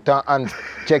girl foot and hands.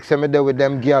 Check say me there with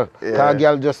them girl. Yeah. Cause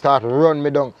girl just start run me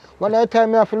down. One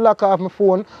time I have to lock off my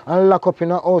phone and lock up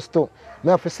in a house too. I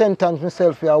have to sentence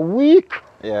myself for a week.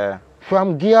 Yeah.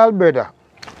 From girl, brother.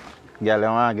 Girl, you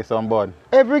want to get some bun?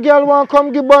 Every girl want to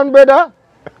come give bun, brother.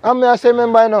 And I say,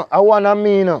 remember, you know, I want to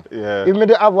me, you know. Yeah.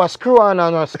 If I have a screw on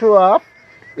and a screw off,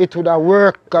 it would have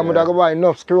worked. Because I would have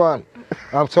enough screw on.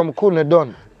 And some couldn't have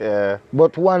done. Yeah.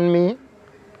 But one me,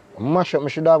 mash up, I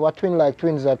should have a twin like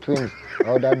twins are twins.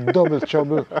 Or that double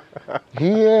trouble.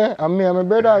 Yeah, and me and my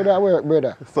brother, that work,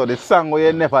 brother. So the song where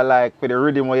you never like, for the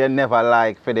rhythm where you never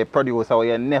like, for the producer where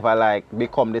you never like,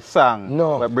 become the song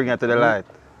that bring it to the light?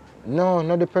 No,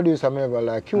 not the producer I ever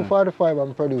like. Q45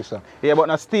 I'm producer. Yeah, but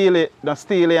not steal it,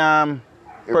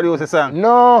 produce the song?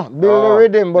 No, build the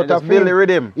rhythm, but just build the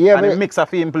rhythm and the mix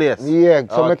of in place? Yeah,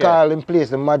 so I call in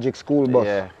place the Magic School Bus.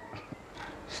 Yeah.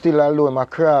 Still alone, my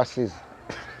crosses.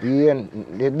 Yeah,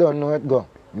 they don't know it go.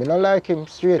 Me not like him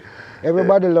straight.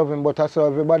 Everybody love him, but I saw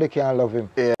everybody can't love him.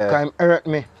 Yeah. Because him hurt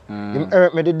me. Him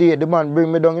hurt me the day the man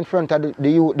bring me down in front of the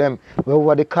youth them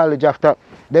over the college after.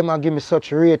 Them and give me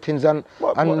such ratings and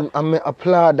me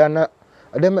applaud and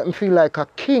they make me feel like a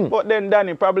king. But then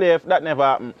Danny, probably if that never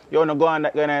happened, you wanna go on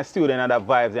that kind of studio and that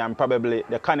vibes and probably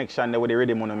the connection there with the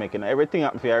rhythm wanna make it. Everything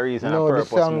happened for a reason and purpose.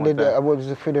 No, the song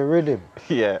was for the rhythm.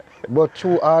 Yeah. But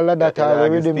through all of that, all the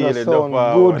rhythm no sound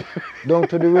good. Down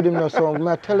to the rhythm no sound.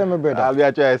 I tell him, my brother. I'll be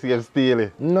trying to see him steal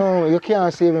it. No, you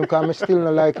can't save him because I still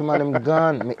not like him and him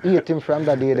gone. I hate him from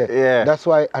that day there. Yeah. That's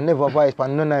why I never voice for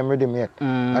none of him rhythm yet.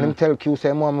 And him tell Q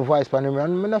say, Mom, I voice for him.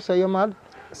 And I not say, you mad?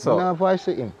 So, I not voice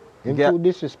to him. Him too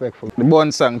disrespectful. The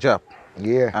bun song drop.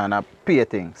 Yeah. And I pay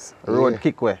things. Road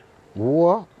kick way.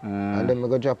 What? And then I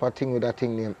go drop a thing with that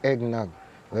thing named Eggnog.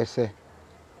 Where say,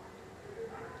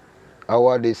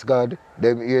 our this God,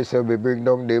 them here say we bring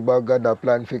down the bag God a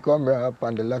plan for come rap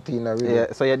and the Latina rhythm.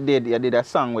 Yeah, so you did a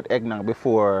song with Eggnog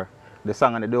before the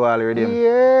song and the dual rhythm?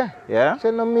 Yeah. Yeah?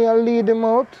 So now me I lead them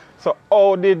out. So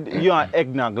how did you and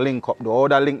Eggnog link up though? How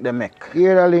that link them make?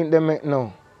 Here that link them make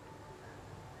now.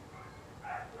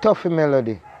 Tough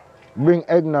melody. Bring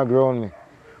Eggnog round me.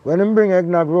 When them bring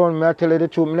Eggnog round me, I tell you the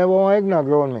truth, I never want Eggnog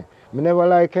round me. I never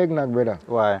like Eggnog, brother.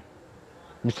 Why?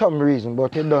 There's some reason,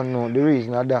 but you don't know the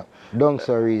reason of that. Don't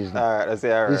say reason. Alright, let's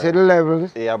say alright. You see the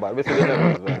levels? Yeah, but we see the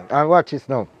levels, man. And watch this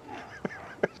now.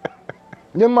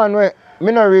 The man where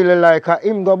me not really like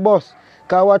him go bust.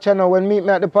 Cause watch you know, when meet me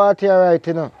at the party alright,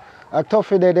 you know. A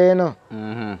Tuffy there, you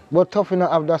know. But Tuffy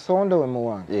not have that sound when I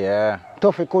want. Yeah.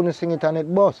 Tuffy couldn't sing it and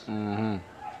it bust.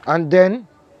 And then,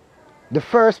 the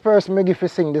first person me give to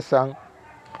sing this song,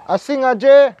 I sing a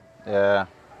J. Yeah.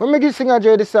 When me give Singer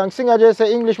J this song, Singer J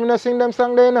say English, me not sing them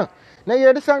song there, no. Now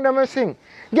hear the song them I sing.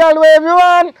 Girl, where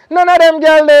everyone, none of them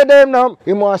girl they them now.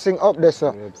 You must sing up there,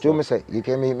 sir. So me say, you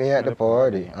can meet me at the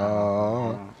party.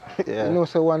 Yeah. You know,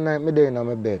 so one night me there in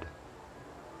my bed.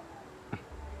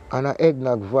 And an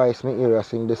Eggnog voice, me hear her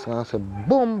sing this song, I say,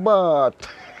 boom, but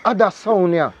other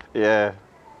sound, yeah. Yeah.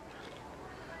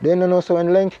 Then you know, so when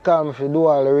Lenky call me to do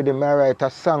all the rhythm, I write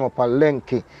a song up a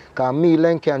Lenky. Because me,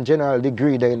 Lenky and General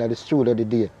Degree there in the studio the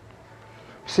day.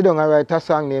 Sit down and write a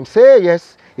song named Say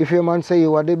Yes. If your man say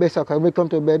you are the best, I can come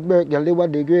to bed, girl, you are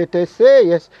the greatest, say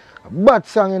yes. A bad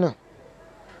song, you know.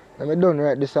 And I don't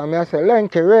write this song, I say,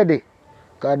 Lenky, ready.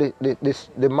 Because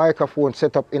the microphone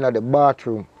set up in the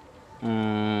bathroom.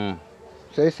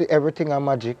 So you see everything a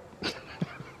magic.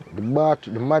 the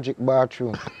magic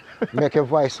bathroom. Make your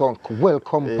voice sound well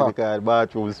compact. Yeah, because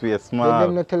bathroom space small. They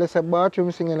them not tell us a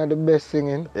bathroom singing are the best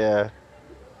singing. Yeah.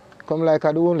 Come like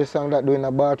I the only song that do in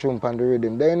a bathroom pan the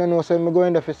rhythm. They don't know so me go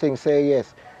in there for sing, say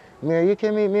yes. Me, you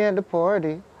can meet me at the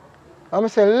party. I'm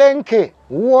say, Lenky,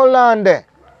 hold on there.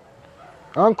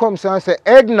 And come so and say,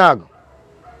 Eggnog.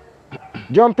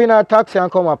 Jump in a taxi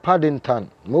and come to Paddington.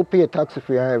 No pay taxi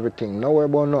fee and everything. No worry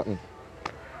about nothing.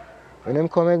 When them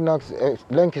come Eggnog,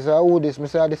 Lenky say, who this? I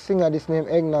say, the singer this name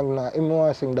Eggnog now. He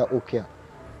want to sing that hook here.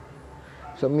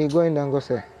 So me go in there and go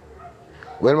say,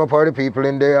 well, my party people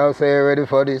in there, I'll say, ready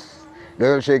for this.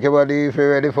 Girl, shake your body if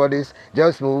you're ready for this.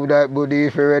 Just move that booty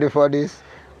if you're ready for this.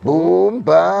 Boom,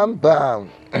 bam, bam.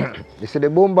 You see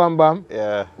the boom, bam, bam?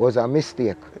 Yeah. Was a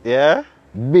mistake. Yeah?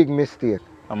 Big mistake.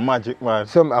 A magic, man.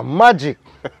 A magic.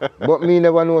 But me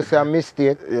never know say a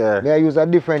mistake. Yeah. Me I use a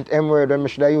different M word when I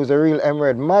should I use a real M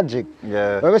word, magic.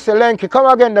 Yeah. When I say Lenky, come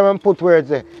again them and put words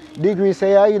there. Degree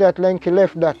say, I hear that Lenky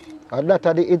left that. Or that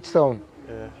are the it sound.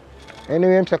 Yeah.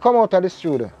 Anyway, I say, come out of the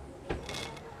studio.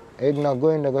 Eggnog go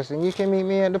in there, go sing, you can meet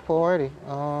me at the party.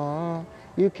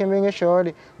 You can bring a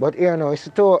shorty. But here now, it's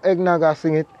to Eggnog I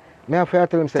sing it. Me have to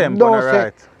tell him, say,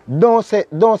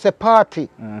 don't say party.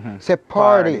 Say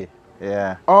party.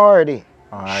 Yeah. Hardy.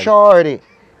 Shorty.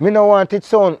 Me no want it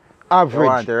sound average. You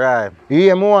want it right.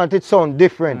 Yeah, me want it sound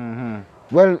different.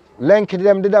 Well, Lenky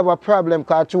them did have a problem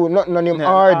because too nothing on him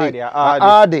Hardy. Hardy.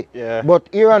 Hardy. Yeah. But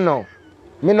here now,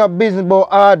 me not business about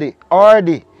Hardy.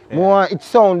 Hardy. Yeah. More it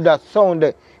sound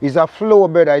there. It's a flow,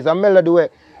 brother. It's a melody way.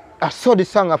 I saw the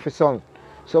song of the song.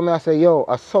 So me I say, yo,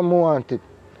 I saw me want it.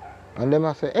 And then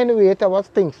I say, anyway, it was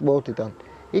things about it. And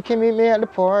he can meet me at the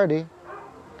party.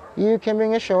 You can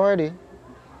bring a shorty.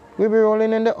 We be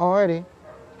rolling in the Hardy.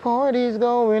 Party's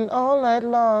going all night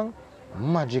long.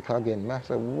 Magic again. I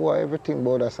said, boy, everything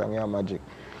about that song is magic.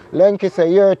 Lenky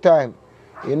say, your time.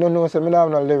 You don't know, so I don't have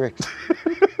no lyrics.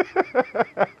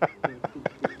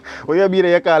 Well, you be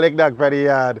there, you collect that pretty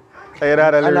hard. And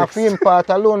I feel part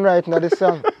alone right now, the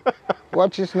song.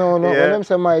 Watch this now, no? Yeah. When them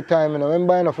say my time, you know, I'm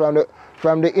buying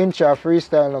from the inch of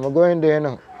freestyle, I'm going there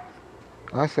now.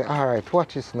 I say, all right,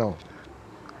 watch this now.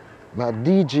 I'm a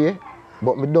DJ,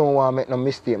 but I don't want to make no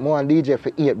mistake. I want DJ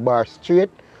for 8 bars straight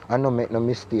and not make no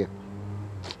mistake.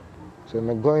 So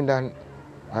I'm going down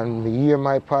and I hear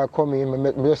my part coming,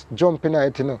 I just jump in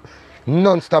it, you know.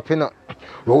 Non-stop, you know.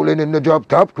 Rolling in the drop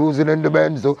top, cruising in the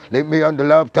Benz, oh. Leave me on the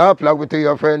laptop, log it to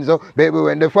your friends, oh. Baby,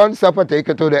 when the fun stop, I take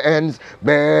it to the ends.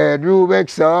 Bedroom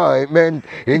excitement,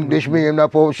 English me, I'm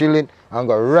not poor shilling. I'm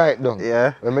going right down.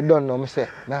 Yeah. When I done now, I say,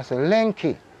 Lenky,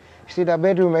 you see that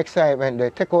bedroom excitement there?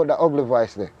 Take out the ugly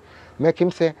voice there. Make him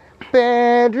say,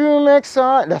 bedroom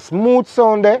excitement. That smooth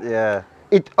sound there. Yeah.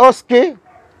 It husky,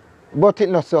 but it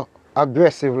not so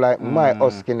aggressive like my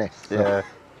huskiness. Yeah.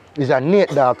 It's a Nate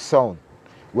Dogg sound.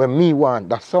 When me want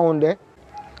that sound there.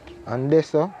 And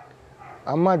this a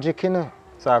magic, you know.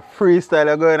 So a freestyle,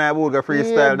 you're going to go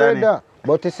freestyle, yeah, Danny. brother.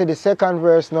 But you see the second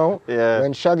verse now, Yeah.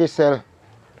 when Shaggy sell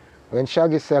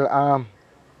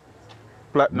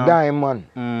Platinum.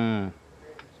 Diamond.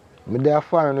 Me there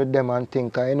foreign with them and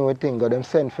think, I know a thing, because them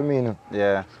send for me, you know.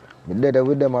 Yeah. Me there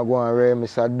with them, I go and read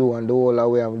Mr. Do and the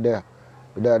whole way I'm there.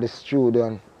 With the studio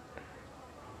and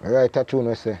I write a tune,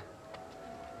 I say,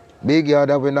 big yard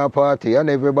having a party and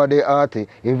everybody arty.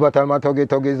 If what all my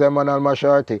tuggy them and all my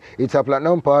shorty. It's a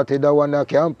platinum party, the one that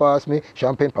can't pass me.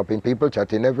 Champagne popping, people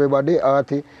chatting, everybody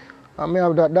arty. I mean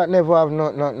have that never have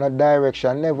no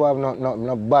direction, never have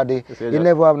no body. You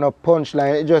never have no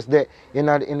punchline. It just there in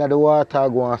the water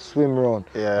go and swim around.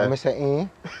 Yeah. And I say,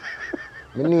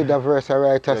 I need a verse I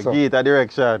write a song. Give it a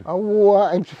direction. I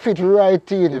want it fit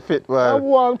right in. It fit well. I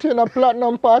want to in a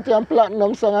platinum party and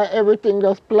platinum song and everything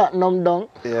just platinum down.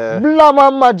 Yeah. Blam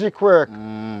and magic work.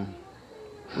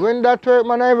 When that work,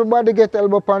 man, everybody get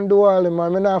help up and do all,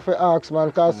 man. I don't have to ask, man,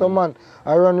 because some man,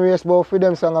 I run race about for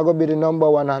them song, I go be the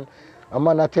 #1 and a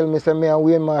man I tell me, say, me and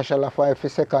Wayne Marshall are fight for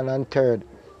second and third.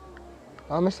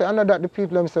 And I say, I know that the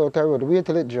people them say out the road, wait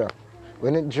till it drop.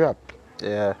 When it drop.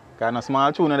 Yeah. Kind of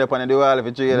small tune up on the wall if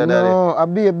you trade that. No, I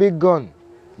be a big gun.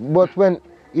 But when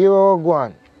you go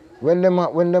on, when them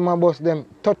a bust them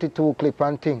 32 clip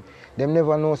and thing, them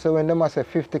never know. So when them a say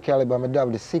 50 caliber, me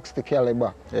have the 60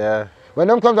 caliber. Yeah. When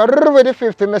them comes with the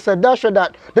 50, me say dash with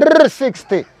that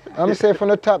 60. I'm say from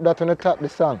the top that when the top the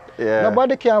song. Yeah.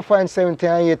 Nobody can find 70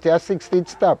 and 80 or 60 it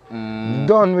stop.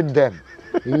 Done with them.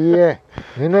 Yeah.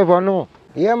 You never know.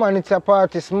 Yeah, man, it's a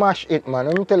party, smash it, man.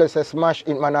 Let me tell you, say smash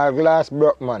it, man, our glass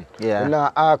broke, man. Yeah. You know,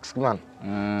 ask, man.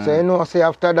 So, you know, say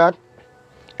after that,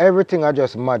 everything are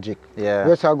just magic. Yeah.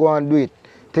 Just I go and do it.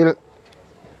 Till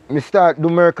me start do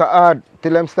America hard,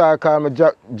 till them start call me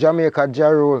Jamaica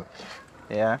Jarrell.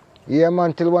 Yeah. Yeah,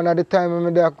 man, till one of the time when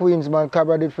me there Queens, man,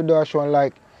 Cabra did for dash one,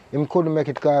 like, him couldn't make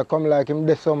it, cause come like him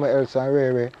there somewhere else and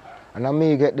Ray. And I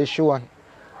me get the show. And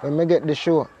when me get the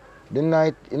show, the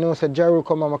night, you know, say Jarrell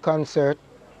come on my concert.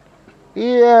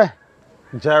 Yeah.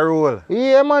 Jarrell.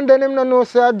 Yeah, man, then him no know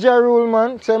say Jarrell,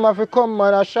 man. Say him have to come,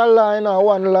 man, a shala, you know,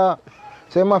 one law.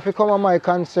 Say him have to come on my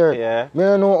concert. Yeah. Me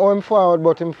don't know how him forward,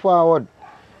 but him forward.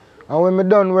 And when me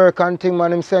done work and thing,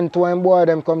 man, him send to him boy,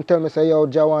 them come tell me, say, yo,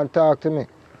 Ja want talk to me.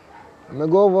 Me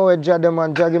go over with Ja them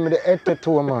and Ja give me the head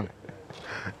tattoo, man.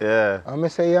 Yeah. And me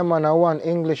say, yeah, man, I want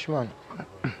English, man.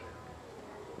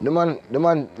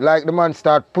 The man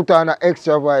start put on an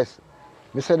extra voice.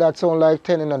 Me say that sound like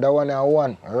 10, you know, that one I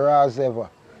want, raw as ever.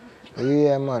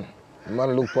 Yeah, man. The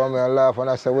man look for me and laugh and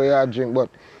I say, where you drink? But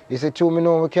he say, true, me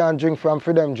know we can't drink from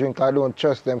for them drink, I don't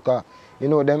trust them, because, you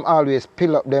know, them always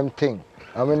pill up them thing.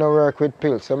 And we don't work with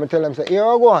pills. So me tell them, say, here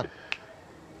I go on.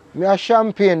 Me a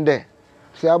champagne there.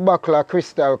 Say a bottle of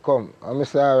crystal come. And me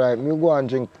say, all right, me go and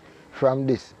drink from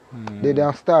this. They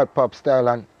don't start pop style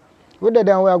and we there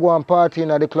then we go and party in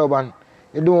the club and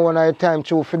you do one at a time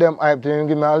too for them hype to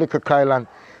give me a little Kyle and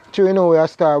too, you know we a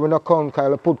star, we not count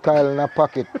Kyle, put Kyle in a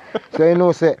pocket. So you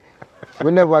know say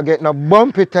we never get no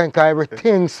bumpy tank,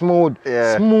 everything smooth,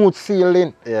 Yeah. smooth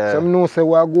sailing. Yeah. So you know say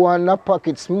we go on a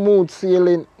pocket, smooth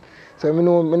sailing. So I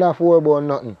know me not worry about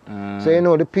nothing. So you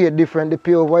know the pay different, the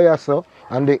pay over here so,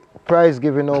 and the prize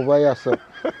giving over here so.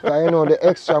 So you know the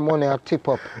extra money I tip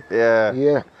up. Yeah.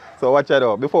 Yeah. So watch it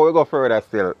out. Before we go further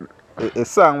still, a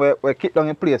song we keep down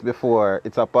in place before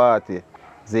it's a party.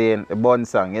 Zane, a bun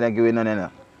song, you don't give it none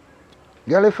of.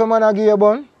 Girl, if a man a give you a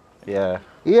bun? Yeah.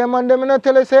 Yeah, man, them not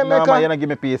tell you say No, man, you don't give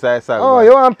me piece of the song. Oh, man.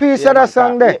 you want piece Yeah, of that man,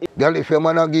 song there? yeah. Girl, if your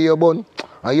man a give you a bun,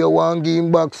 and you want give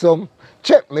him back some,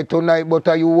 check me tonight, but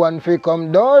you want to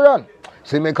come down.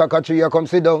 See me kakachi, you come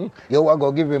sit down. You want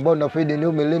to give him bun for the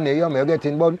new millennium, you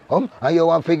getting bun. And you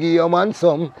want to give your man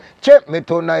some. Check me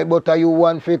tonight, but you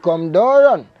want to come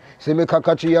down. See me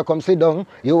kakachi, you come sit down.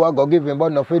 You want to give him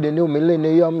bun for the new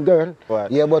millennium, girl.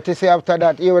 What? Yeah, but you see after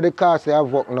that, here the cars they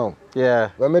have work now. Yeah.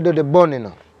 When me do the bun, you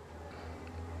know.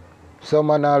 Some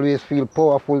man always feel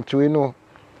powerful too, you know.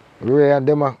 Ray and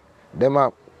them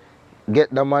a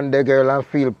get the man, the girl and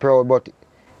feel proud. But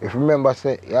if you remember,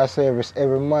 say, you service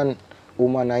every man,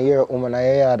 woman a year, woman a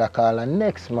year, that call a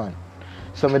next man.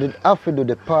 So me did have to do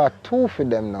the part 2 for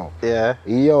them now. Yeah.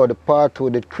 Yo, the part 2,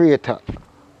 the creator.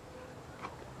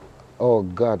 Oh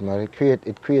God, man, it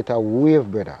create a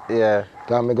wave, brother. Yeah.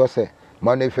 Cause me go say,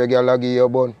 man, if a girl a give you a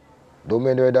bun, do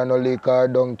me know that no lick her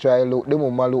down, try look the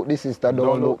mama look the sister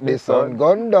don't look the son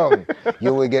gun down.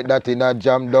 You will get that in a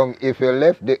jam down if you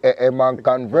left the man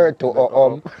convert to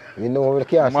you know we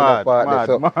can't see the part there,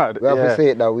 so we have to say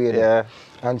it that way. Yeah.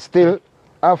 And still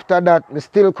after that we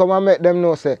still come and make them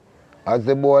know say as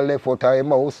the boy left out of him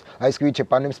house, I screech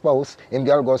upon him spouse, him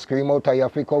girl go scream out of your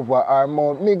fi cover her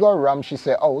mouth. Me go ram, she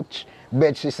say ouch,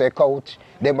 bed she say couch.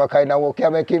 Them a kind of work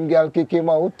can make him girl kick him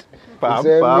out. Pam,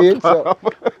 So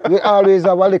we always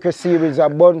have a little series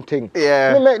of bun thing.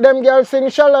 Yeah. Me make them girls sing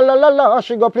sha-la-la-la-la,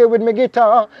 she go play with me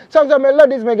guitar. Songs of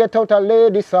melodies me get out a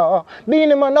lady saw.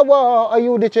 Being a man a war, are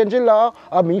you the change law?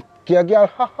 A me care girl,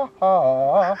 ha ha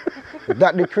ha.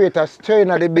 That the creator strain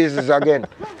of the business again.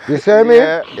 You see me?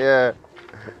 Yeah, yeah.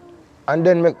 And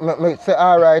then me say,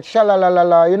 alright,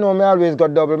 sha-la-la-la-la, you know me always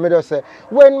got double. Me just say,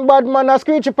 when bad man a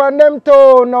screech upon them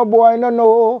toe, no boy no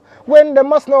know. When them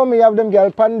must know me have them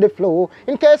girl pan the flow.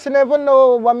 In case you never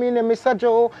know, what me name is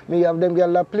Joe, me have them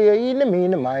girl a play in the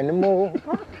mean mind more.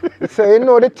 So you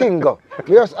know the thing go.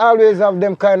 We just always have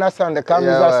them kind of sound because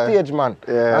Yeah, he's a stage man.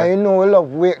 Yeah. And you know we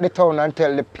love wake the town and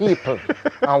tell the people.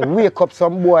 And wake up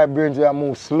some boy brains where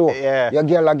move slow. Yeah. Your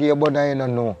girl a give you bun and you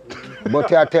don't know.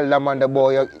 But you tell the man the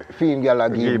boy your female girl a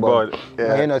give you bun.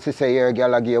 Yeah. And you know she say your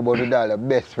girl a give you bun with all your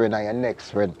best friend and your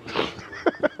next friend.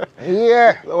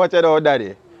 Yeah. So watch it out,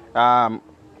 daddy.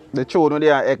 The tune with the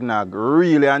eggnog,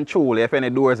 really and truly, if any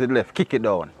doors is left, kick it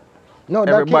down. No,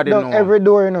 that Everybody kick down know. every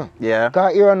door, you know. Yeah.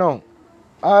 Because here now,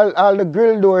 all the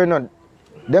grill door, you know,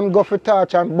 them go for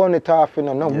touch and burn it off, you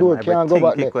know. No Yeah, door can't go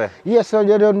back everything there. kick way. Yes, so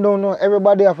you don't know.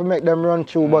 Everybody have to make them run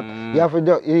through, but you have to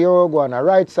do, you go on a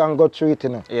right song go through it, you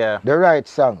know. Yeah. The right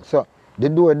song. So the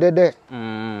door there.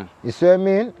 Mm. You see what I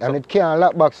mean? And it can't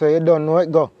lock back, so you don't know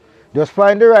it go. Just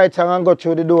find the right song and go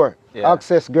through the door. Yeah.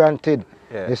 Access granted.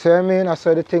 Yeah. You see what I mean? That's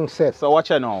how the thing set. So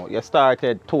watch it now. You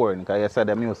started touring because you said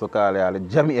the music call the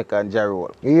Jamaica and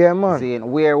Jarrell. Yeah, man. Saying,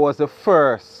 where was the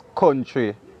first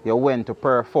country you went to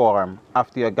perform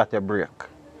after you got your break?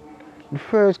 The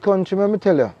first country, let me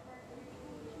tell you.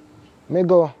 Me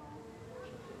go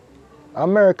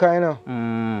America, you know.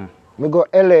 Mm. Me go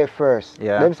LA first.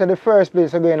 Yeah. Them say the first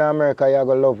place I go in America, you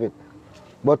go love it.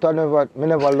 But me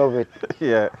never love it.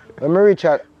 Yeah. When me reach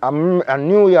at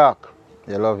New York,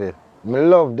 You love it. me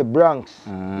love the Bronx.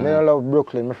 Mm. Me don't love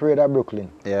Brooklyn. Me afraid of Brooklyn.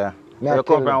 Yeah. Me You I come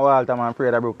tell from you. Waltham and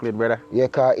afraid of Brooklyn, brother. Yeah,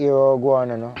 cause here I go on,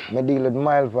 you know. Me deal with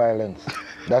mild violence.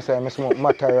 That's why I smoke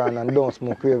Mataran and don't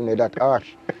smoke Craven, that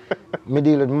harsh. Me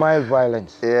deal with mild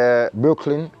violence. Yeah.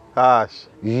 Brooklyn, Harsh.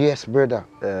 yes, brother.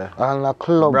 Yeah. And a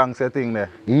club. Bronx a thing there.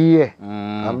 Yeah.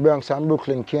 Mm. And Bronx and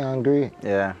Brooklyn can't agree.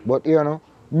 Yeah. But you know,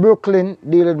 Brooklyn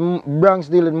deal with Bronx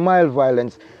deal with mild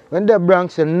violence. When the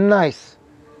Bronx is nice.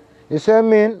 You see what I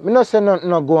mean? Me not say nothing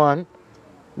no go on.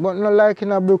 But not like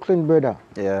in a Brooklyn, brother.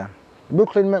 Yeah.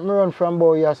 Brooklyn make me run from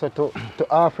Boyasa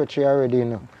to Africa already, you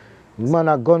know. Man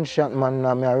a gunshot man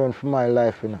now me I run for my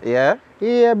life, you know. Yeah?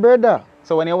 Yeah, brother.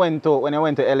 So when you went to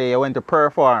LA, you went to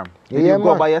perform. Did Yeah, you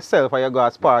go man. by yourself or you go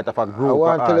as part of a group I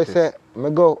want of to tell you artists? say, me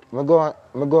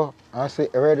go and see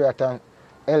Red Rat and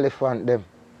Elephant them.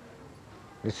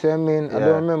 You see what I mean? I Yeah.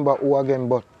 don't remember who again,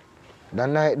 but that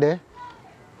night there,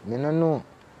 me no know.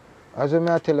 As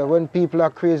I tell you, when people are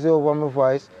crazy over my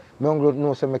voice, me don't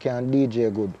know so I can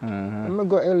DJ good. Mm-hmm. I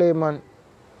go LA, man.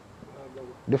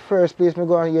 The first place me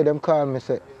go and hear them call me,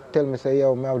 tell me, say,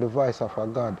 yo, me have the voice of a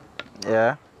God.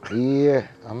 Yeah? Yeah.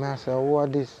 And I say,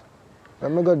 what this?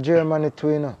 When I go Germany too,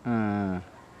 you know. Mm.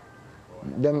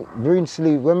 Them green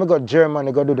sleeve, when we go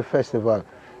Germany, go do the festival.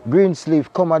 Green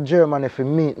sleeve come at Germany if you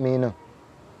meet me, you know.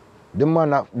 The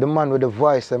man with the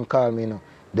voice, them call me, you know.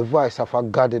 The voice of a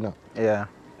God, you know. Yeah.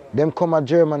 Them come at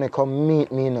Germany, come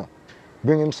meet me, you know.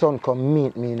 Bring him son, come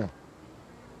meet me, you know.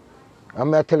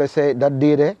 And I tell you, say, that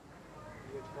day there,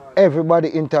 everybody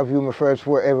interview me first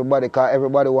for everybody, because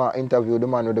everybody want to interview the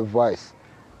man with the voice.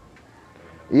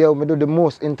 Yo, me do the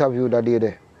most interview that day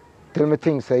there. Tell me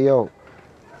things, say, yo,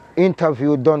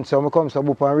 interview done, so I come to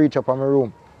boop and reach up on my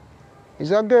room. He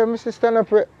said, girl, I say, stand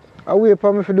up, I wait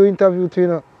for me to do interview too, you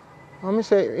know. And I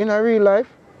say, in a real life,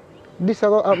 this is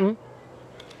going to happen.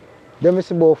 Then I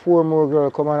see about 4 more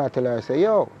girls come and I tell her, I say,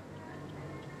 yo,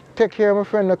 take care of my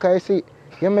friend, because I see,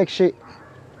 you make shit.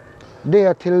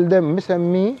 They tell them, I say,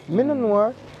 me don't know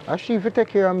her. And she if you take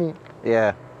care of me.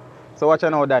 Yeah. So watch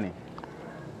out now, Danny.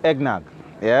 Eggnog.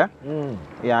 Yeah?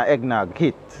 Yeah, eggnog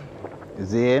hit.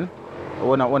 Zane.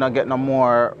 We not get no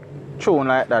more tune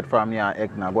like that from your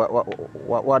eggnog.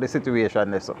 What the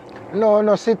situation there, so?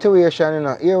 No situation, you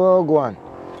know. Here we go on.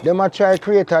 They might try to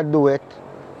create a duet.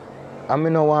 And I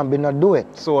don't want to be no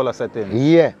duet. Solo setting.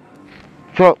 Yeah.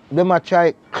 So they might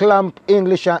try clamp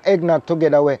English and eggnog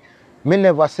together where me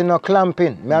never see no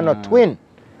clamping. Me are no twin.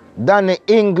 Danny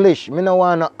English. Me no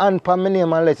want no Ann for my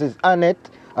name unless it's Annette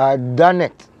or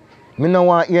Danette. Me no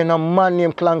want hear no man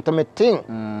name clang to me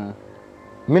thing.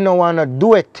 Me no want to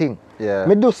do a thing. Yeah.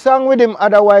 Me do song with him,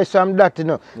 otherwise I'm that, you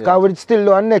know. Because we still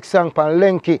do a next song for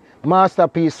Lenky,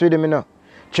 masterpiece with him, you know.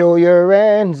 Throw your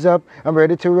hands up, I'm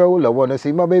ready to roll. I want to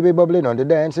see my baby bubbling on the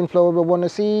dancing floor. I want to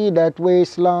see that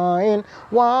waistline.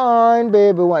 Wine,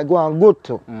 baby, wine. Go on good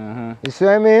too. You see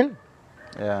what I mean?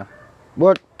 Yeah.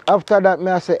 But after that,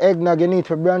 me I say, eggnog, you need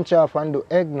to branch off and do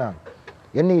eggnog.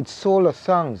 You need solo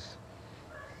songs.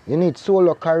 You need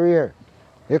solo career.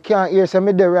 You can't hear some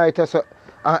of the writer, so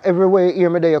everywhere you hear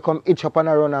me there, you come itch up and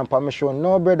around and for me show.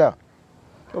 No, brother.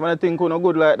 So I think we're not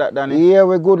good like that, Danny. Yeah,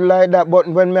 we're good like that, but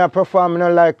when me perform, I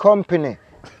don't like company.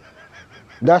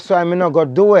 That's why me not go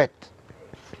do it.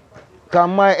 Because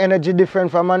my energy different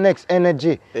from my next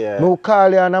energy. Yeah. Me will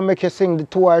call you and I make you sing the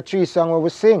 2 or 3 songs where we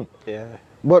sing. Yeah.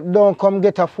 But don't come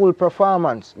get a full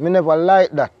performance. Me never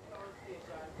like that.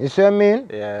 You see what I mean?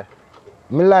 Yeah.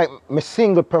 Me like my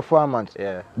single performance.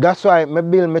 Yeah. That's why I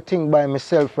build my thing by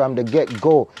myself from the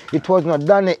get-go. It was not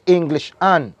Danny English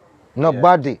and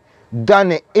nobody.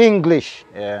 Danny English.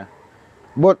 Yeah.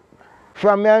 But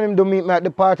from me and him to meet me at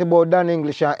the party about Danny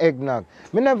English and eggnog.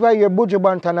 Me never hear Buju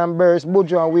Banton and Burris,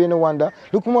 Buju and we no wonder.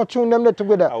 Look how much tune them there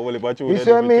together. You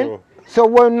see what I mean? So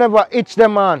we'll never itch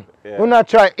them on. Yeah. We'll not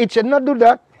try itch and not do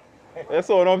that. You're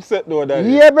so upset though,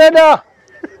 Danny. Yeah, brother.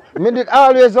 Me did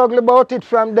always ugly about it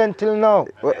from then till now.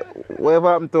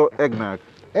 Whatever happened to eggnog?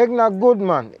 Eggnog good,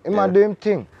 man. He might do him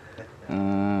thing.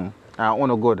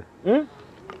 Uno good.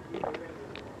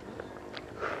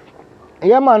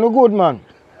 Yeah, man, we good, man.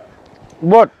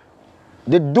 But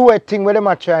the duet thing where them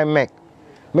a try and make.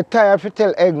 Me tired to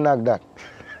tell eggnog that.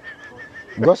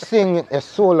 Go sing a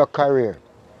solo career.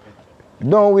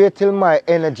 Don't wait till my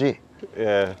energy.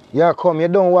 Yeah. You come, you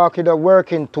don't walk with a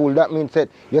working tool. That means that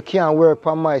you can't work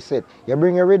on my set. You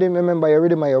bring a rhythm, remember your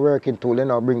rhythm is your working tool, you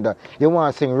know, bring that. You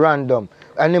want to sing random.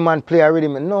 Any man play a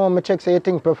rhythm. No, me check say you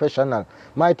think professional.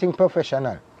 My thing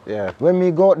professional. Yeah. When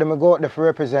me go out there to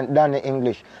represent Danny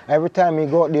English. Every time me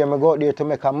go out there to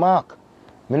make a mark.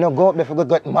 Me no go out there to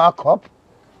get mark up.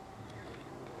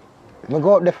 Me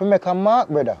go out there to make a mark,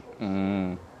 brother.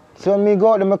 So me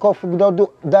go out there, me go to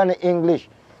do Danny English.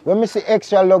 When me see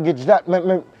extra luggage, that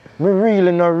me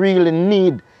really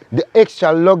need the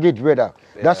extra luggage, brother.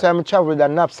 Yeah. That's why I travel with a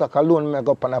knapsack alone, me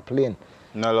go up on a plane.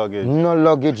 No luggage. No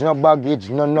luggage, no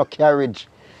baggage, no carriage,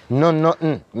 no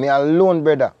nothing. Me alone,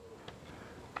 brother.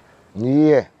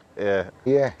 Yeah.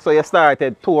 Yeah. So you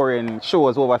started touring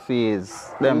shows overseas,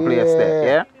 them places there,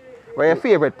 yeah? Where your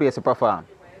favorite place to perform?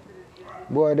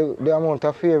 Boy, the amount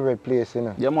of favorite place, you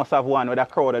know. You must have one with a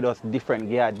crowd that does different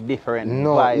gear, different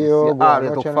no, vibes. You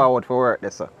always look forward for work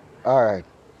there, sir. Alright.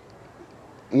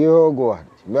 You go on.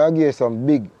 I give you some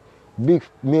big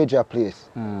major place.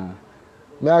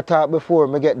 I talk before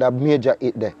me get that major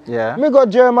hit there. Yeah. Me go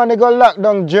Germany, go lock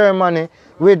down Germany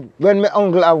with when my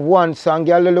uncle have one song,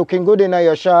 girl looking good in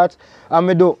your shots, and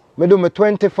me do my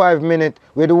 25 minutes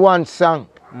with one song.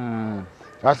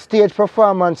 A stage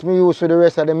performance me use for the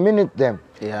rest of the minute them.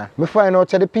 Yeah. Me find out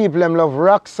that the people them love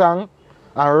rock song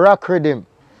and rock rhythm.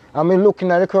 And me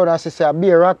looking at the crowd and say I be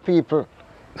a rock people.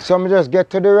 So me just get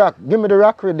to the rock. Give me the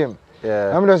rock rhythm.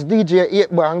 Yeah. I'm just DJ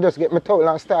 8 bar and just get my towel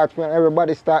and start when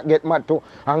everybody start get mad too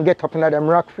and get up in them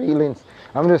rock feelings.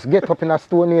 I'm just get up in a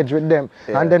stone age with them.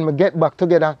 And then me get back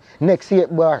together next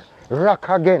 8 bar, rock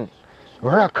again.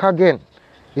 rock again.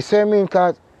 You see what I mean?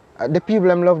 Because the people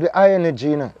them love the high energy,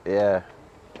 you know. Yeah.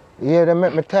 Yeah, they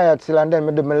make me tired still, and then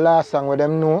I do my last song with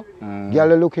them know.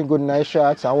 Girl looking good, nice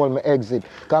shots, and hold me exit.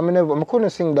 Because I couldn't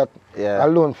sing that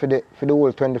alone for the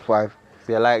whole 25.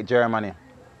 So you like Germany?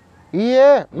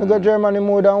 Yeah, I go Germany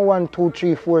more than 1, 2,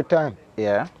 3, 4 times.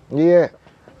 Yeah? Yeah.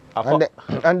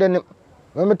 And then,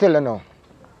 let me tell you now,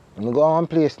 I go on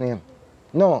place name.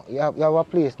 No, you have a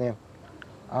place name.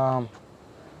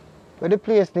 But the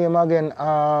place name again,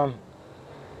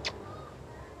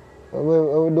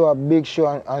 we do a big show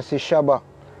and see Shabba.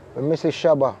 When I see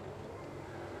Shabba,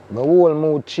 my whole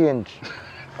mood change.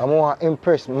 I want to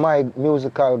impress my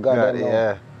musical god.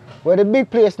 Yeah. Well, the big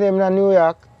place name in New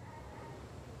York,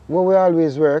 where we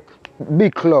always work,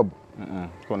 big club.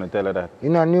 Couldn't tell you that.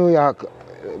 In New York,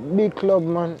 big club,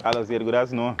 man. I don't see it good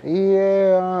as no.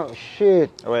 Yeah,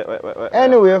 shit. Wait.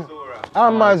 Anyway,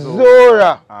 I'm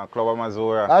Mazura. Club of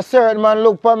Mazura. A certain man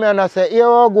look for me and I say, here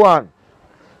we go on.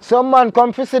 Some man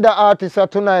come to see the artist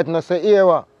tonight and I say, here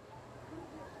we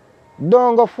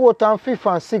don't go 4th and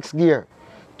 5th and 6th gear.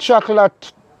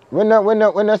 Chocolate, when I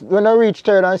reach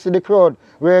 3rd and see the crowd,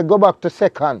 we go back to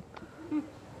 2nd.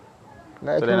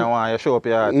 Like, so then I want you to show up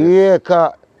your artist? Yeah,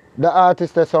 because the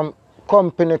artist has some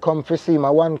company come to see me,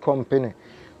 one company.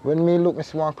 When me look, me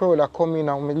see one crowd that come in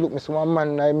and me look, me see one man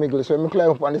in the middle. So I climb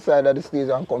up on the side of the stage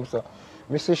and come so.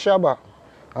 Me see Shabba.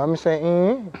 And I say,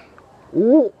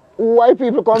 who white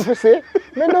people come to say?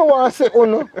 Me don't want to say, oh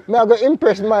no. Me I go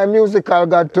impress my musical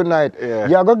god tonight. Yeah.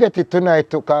 You go get it tonight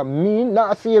too, because me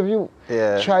not save you.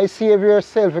 Yeah. Try save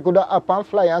yourself. You could have up and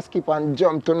fly and skip and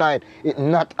jump tonight. It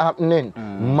not happening.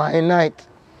 My night.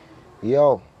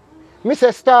 Yo. Me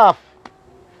say staff.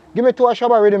 Give me 2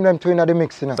 Shabba rhythm them 2 in the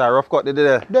mix, you know. It's a rough cut they did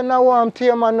there. Then I want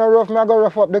to man no rough. Me I go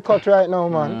rough up the cut right now,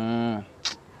 man.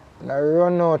 I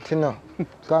run out, you know.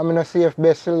 Because I not save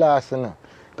best to last, you know.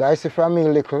 Because if I'm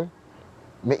little,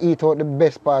 I eat out the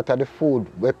best part of the food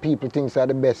where people think are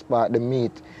the best part, the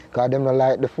meat. Because them don't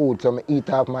like the food. So I eat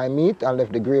half my meat and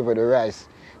left the gravy with the rice.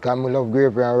 Because I love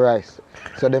gravy and rice.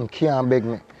 So them can't beg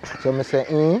me. So I say,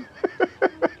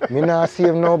 me not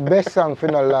save no best song for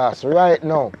no last. Right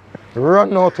now,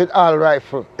 run out with all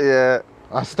rifle. Yeah.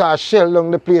 And start shell down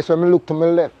the place when I look to my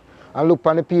left. And look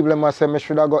on the people and I say, I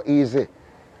should have got easy.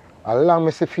 Along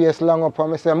me see face long up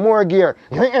and I say, more gear.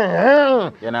 You're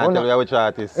not telling me which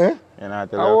artist? You're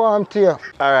not telling me. I want to you.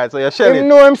 Alright, so you're shelling. He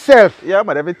know himself. Yeah,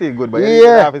 but everything good, but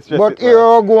yeah, but here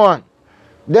I go on.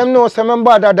 Them know I'm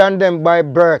better than them by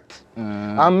birth.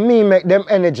 And me make them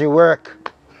energy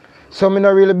work. So me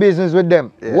not really business with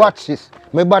them. Yeah. Watch this.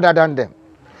 Me better than them.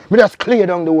 Me just clear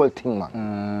down the whole thing,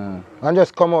 man. And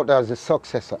just come out as the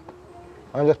successor.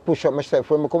 And just push up myself.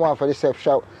 When I come out for the self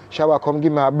shower, come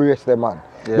give me a brace there, man.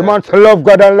 Yeah. The man to love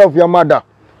God and love your mother.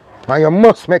 And you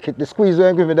must make it. The squeeze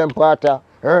when you give me them party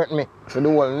hurt me for the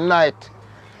whole night.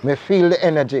 Me feel the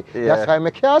energy. Yeah. That's why I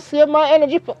can't save my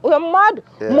energy. You're mad.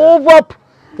 Yeah. Move up.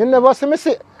 You never see me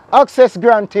say access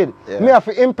granted. Yeah. Me have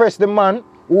to impress the man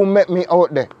who met me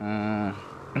out there.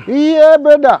 Yeah,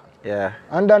 brother. Yeah.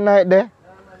 And that night there,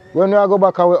 when I go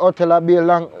back our hotel, I be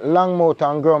long mouth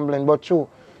and grumbling. But true,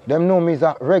 them know me is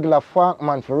a regular funk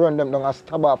man for run them down and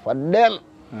stab off for them.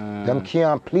 Them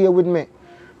can't play with me.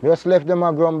 Just left them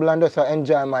a grumble and just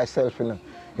enjoy myself, you know.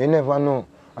 You never know.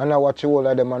 And I watch all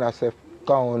of them and I say,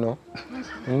 come on, no.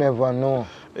 You never know.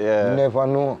 Yeah. You never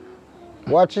know.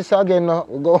 Watch this again now.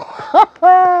 We go.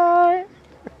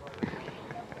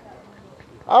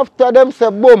 After them say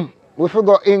boom, we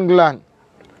forgot England.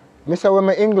 Me say where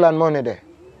my England money there.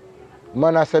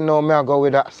 Man I say no, me I go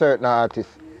with a certain artist.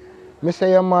 Me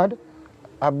say you mad?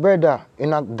 A brother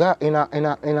in a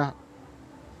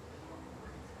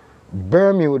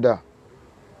Bermuda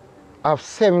have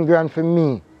 7 grand for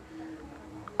me.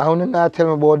 I want to not tell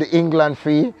me about the England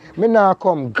fee. Me now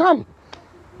come.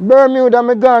 Bermuda,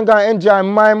 me gone enjoy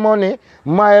my money,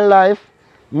 my life,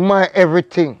 my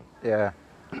everything. Yeah.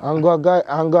 And go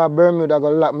Bermuda, go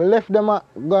lock. Me left them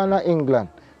go to England.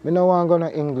 Me no want to go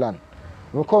to England.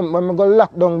 Me come, when me go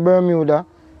lock down Bermuda,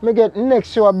 me get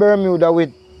next to a Bermuda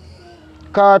with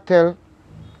Cartel,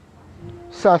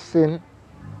 Sassin,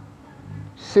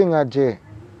 Singer J,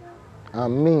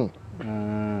 and me.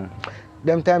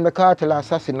 Them time the Cartel and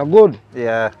Sassin no good.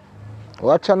 Yeah.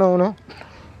 Watch you now, no?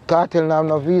 Cartel now have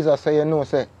no visa, so you know,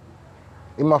 say,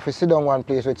 he must sit down one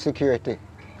place with security.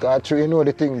 Because you know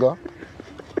the thing, go.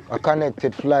 A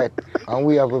connected flight, and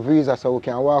we have a visa so we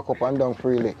can walk up and down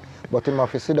freely. But he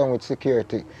must sit down with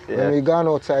security. Yeah. When we gone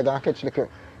outside and catch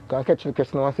the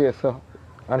snow here, so,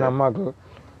 and a muggle,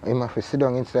 he must sit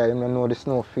down inside and know the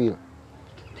snow feel.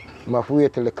 He must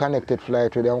wait till the connected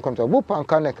flight with them come to whoop and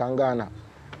connect and Ghana.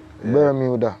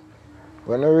 Bermuda.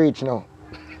 When I reach now,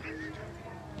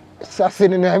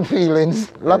 assassin in them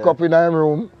feelings, lock up in them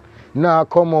room, now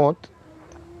come out.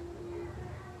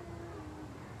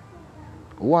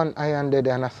 One iron dead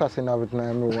and assassin have it in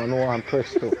them room and one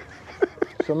presto.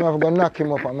 So I have to knock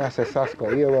him up and I say,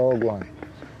 Sasko, here we are going.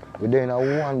 We're doing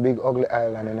one big ugly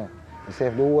island, you know. I say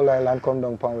if the whole island come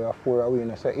down and we are 4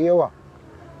 away, I say, here what?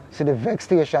 See the vex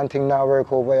station thing now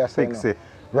work over here. Fix it.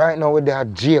 Right now we're there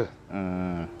at jail.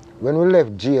 When we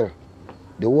left jail,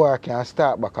 the war can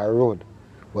start back a road.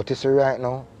 But you see right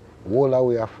now, whole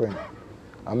away a friend.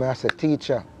 And I say,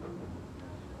 teacher,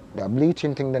 the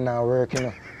bleaching thing that now work, you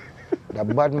know. The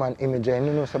bad man image, you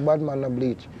know, so bad man no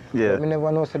bleach. Yeah. But I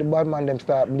never know so the bad man them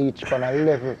start bleach from a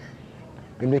level.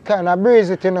 They kind of breeze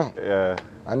it, you know. Yeah.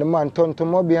 And the man turned to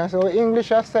Moby and said, oh,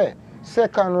 English I say,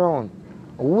 second round,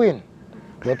 win.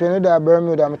 But when you do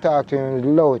Bermuda, I talk to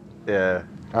him loud. Yeah.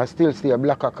 And still see a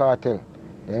black cartel.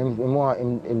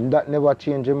 That never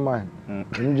change his mind.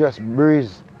 He just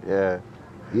breeze. Yeah.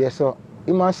 Yeah, so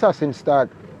him assassin start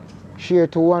share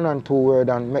to 1 and 2 words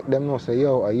and make them know say,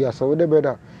 yo, yeah, so with the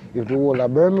brother, if the whole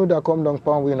of Bermuda come down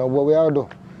pan we know what we are do.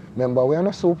 Remember, we are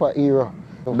not superhero.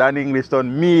 Danny English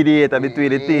done mediator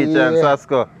between the teacher and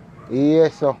Sasko.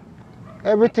 Yes, so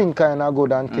everything kind of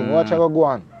good and thing. Watch how go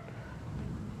on.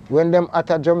 When them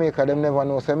at Jamaica, them never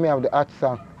know. So me have the hot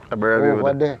song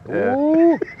over there. Yeah.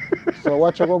 Ooh. So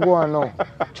watch how go on now.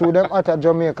 Through them at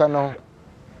Jamaica now.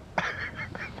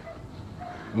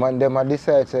 Man, them a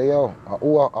decide say, yo,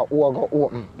 who go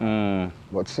open.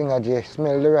 But Singer J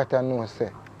smell the rat and know say,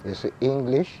 you say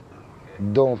English,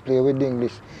 don't play with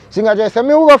English. Singer J say,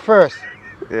 me who go first.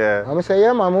 Yeah. And I say,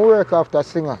 yeah man, I work after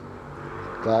Singer.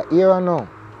 Because here and now,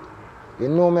 you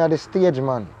know me at the stage,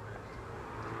 man.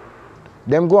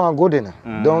 Them go on good, you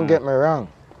know. Don't get me wrong.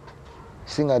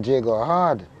 Singer J go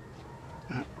hard.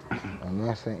 And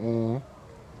I say,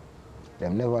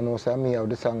 them never know say me how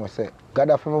the song was say.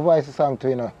 Gaddafi, my voice the song to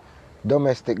you know.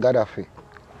 Domestic Gaddafi.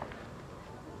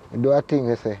 You do a thing,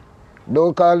 you say.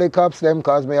 Don't call the cops them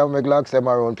cause me have my Glocks them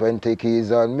around 20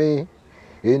 keys on me.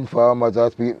 Informers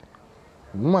or people.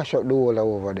 Mash up the whole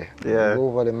over there. Yeah. Go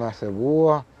over there, I say,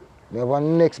 whoa. We have a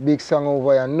next big song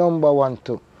over here, number 1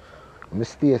 too. I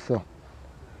stay so.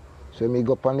 So me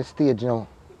go up on the stage now.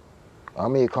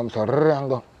 And me come to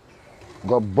Rango.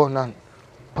 Go burn and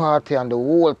party and the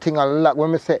whole thing a lot.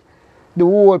 When me say the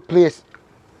whole place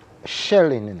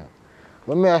shelling, you know.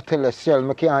 When me I tell a shell,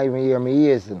 I can't even hear me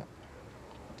ears, you know.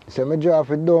 So me drop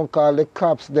it, don't call the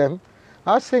cops them.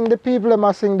 I sing the people,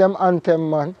 I sing them anthem,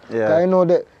 man. Yeah. I know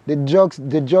the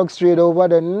jug straight over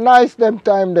there, nice them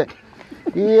time there.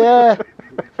 Yeah.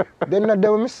 Then not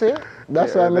them me say.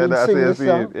 That's why I sing this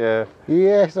song. Yeah.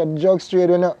 Yeah, so jug straight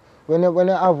when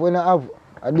I have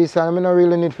this time I don't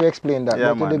really need to explain that.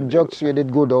 Yeah, but the jug straight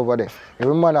did good over there.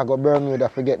 Every man I go Bermuda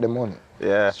forget the money.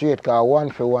 Yeah. Straight car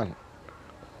 1 for 1.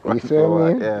 You see what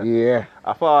I mean? Yeah.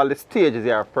 Of all the stages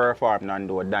you have performed on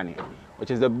do Danny,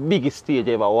 which is the biggest stage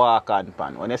you ever walk on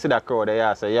pan. When you see that crowd there,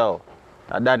 you say, yo,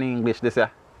 that Danny English this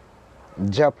here.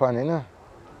 Japan, you know.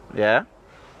 Yeah?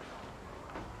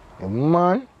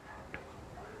 Man,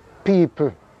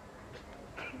 people,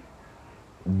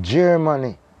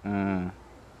 Germany,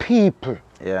 people.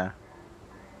 Yeah.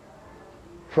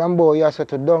 From Boyasa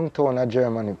to downtown of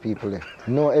Germany, people.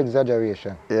 No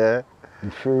exaggeration. Yeah.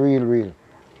 For real.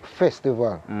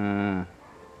 Festival. And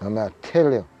I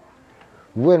tell you,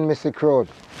 when me see crowd,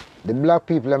 the black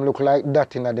people them look like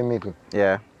that in the middle.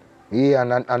 Yeah. Yeah,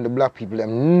 and the black people them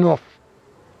enough.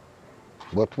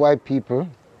 But white people,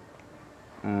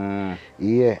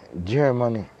 yeah,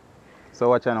 Germany. So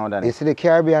what you know that? You see the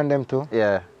Caribbean them too?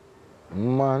 Yeah.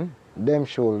 Man, them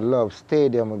show love.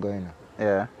 Stadium going on.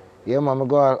 Yeah. Yeah, man, I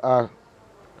go all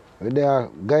with the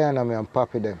Guyana me and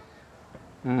Papi them.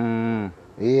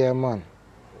 Yeah, man.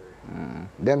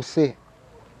 Them say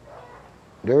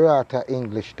the rata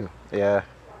English too. Yeah.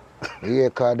 Yeah,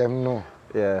 cause them know.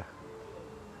 Yeah.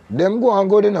 Them go and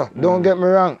good enough. Don't get me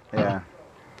wrong. Yeah.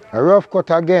 A rough cut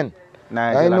again.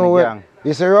 Nigel I know and it.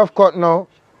 It's a rough cut now.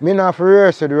 Me not for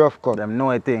rehearse the rough cut. Them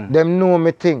know a thing. Them know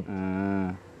me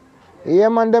thing. Yeah,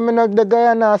 man, them not the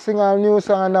guy and I sing all new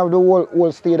song and have the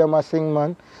whole stadium I sing,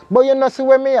 man. But you not see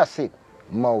where me I sing.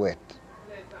 Mowet.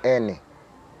 Any.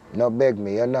 No beg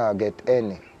me, you not get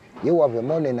any. You have your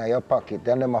money in your pocket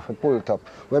and them have to pull it up.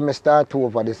 When me start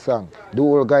over the song, the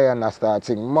whole guy and I start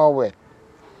sing Mowet.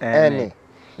 Any.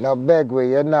 No beg me,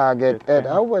 you not get any.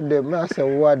 I would them, I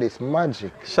say, what is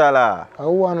magic? Shala. I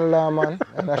want la man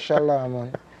and a shala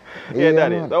man. Yeah,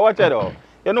 Danny. Man. So watch it out.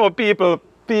 You know people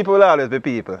will always be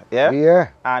people, yeah? Yeah.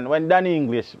 And when Danny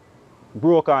English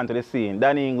broke onto the scene,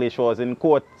 Danny English was in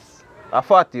quotes A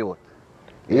fat youth.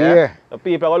 Yeah. The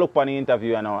people will look on the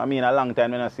interview now. I mean, a long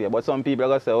time when I see it. But some people are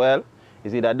going to say, well,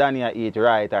 is either Danny eat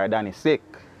right or Danny sick.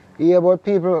 Yeah, but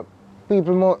people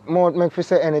more make for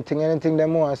say anything they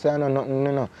want to say, no, nothing,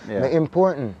 you know. Yeah. Me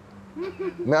important.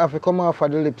 Me have to come off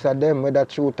of the lips of them, whether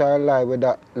truth or lie,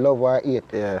 whether love or hate.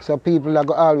 Yeah. So people are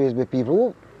going to always be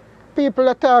people. People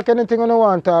are talk anything when they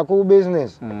want to talk, who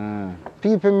business.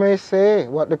 People may say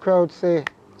what the crowd say.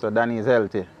 So Danny is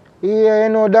healthy. Yeah, you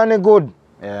know, Danny good.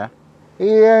 Yeah.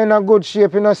 Yeah, in a good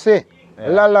shape, you know, say. Yeah.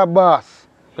 Lala boss.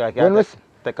 Like When you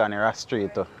take on the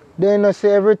street too. They know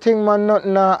say everything, man,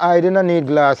 nothing I don't need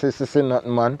glasses to see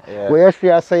nothing, man. Yeah. Where you see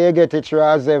I say you get it through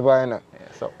as ever, you know.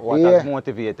 Yeah. So what has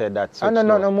motivated that switch? I'm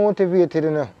not motivated,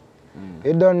 you know.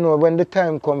 You don't know when the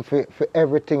time comes for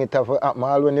everything it have to happen.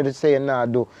 All when you say nah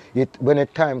do it, when the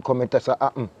time comes it has to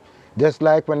happen. Just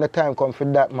like when the time comes for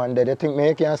that man dead, they think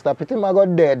me can't stop it, him I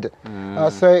got dead.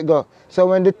 And so it go. So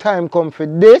when the time comes for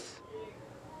this,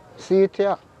 see it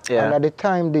here. Yeah. And at the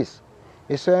time this.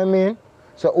 You see what I mean?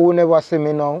 So who never see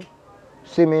me now?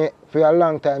 See me for a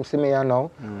long time, see me here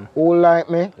now. Who like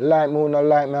me, who not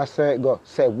like me, I say it go.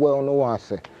 Say well no want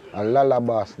say. And Lala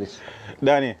boss this.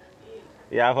 Danny,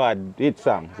 you have had hit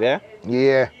songs, yeah?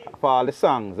 Yeah. For all the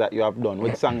songs that you have done,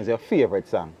 which song is your favorite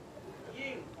song?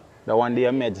 The one that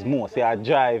you made most, you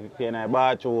drive, you're in a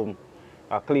bathroom,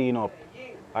 or clean up,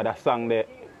 or the song that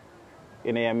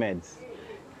in your meds.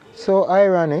 So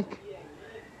ironic.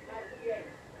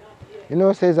 You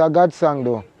know, says a God song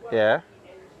though. Yeah?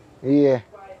 Yeah.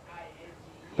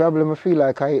 Probably I feel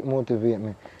like it motivate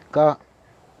me. Cause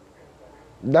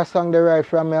that song they write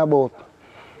from me about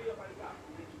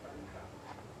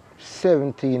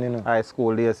 17, you know. High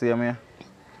school days, see me?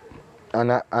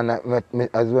 And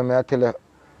as when I tell you,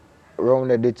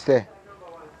 round did say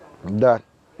that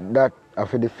are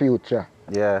for the future.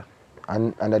 Yeah.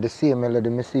 And at the same melody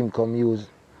me see him come use.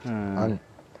 And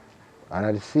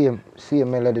at the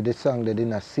same melody the song they did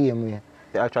the same way.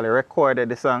 You actually recorded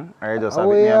the song or you just have it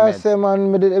Oh in your yeah, I meds? say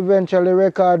man, me did eventually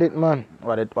record it, man.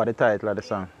 What the title of the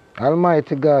song?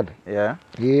 Almighty God. Yeah?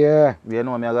 Yeah. You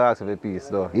know me I ask for a piece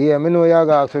though. Yeah, me know you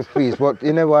ask for peace, but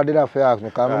you never did have to ask me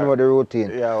because I know the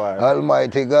routine. Yeah, why?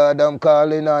 Almighty God, I'm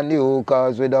calling on you,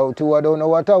 cause without you I don't know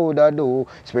what I would I do.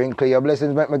 Sprinkle your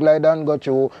blessings, make me glide and go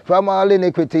through. From all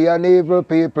iniquity and evil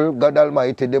people, God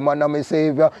Almighty, the man of my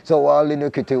Savior. So all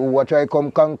iniquity who I try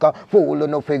come conquer, fool who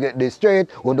no forget this straight,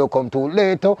 who no come too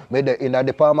late, me the inner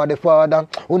the palm of the Father,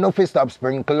 who no fi stop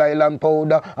sprinkle island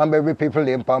powder, and bury people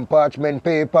in pan parchment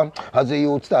paper. As the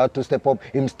youth start to step up,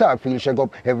 him start feel shake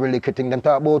up. Every little thing them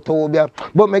talk about Tobia.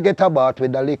 But me get a bath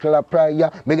with a little of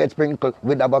prayer. Me get sprinkled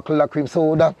with a buckle of cream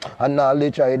soda. And all they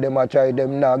try them, I try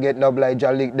them. Now get no oblige,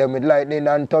 I lick them with lightning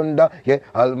and thunder. Yeah,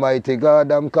 Almighty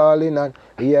God, I'm calling on.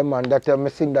 Yeah, man, that me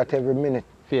sing that every minute.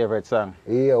 Favorite song?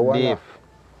 Yeah, one Deep. off.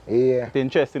 Yeah. It's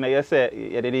interesting that you say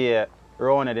you did hear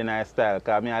Roned in our style,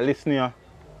 because I listen to you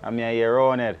and I hear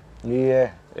Roned.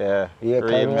 Yeah. Yeah. Yeah, Real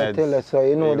can I meds. tell you, so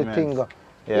you know Real the meds. thing go.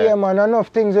 Yeah. Yeah, man, enough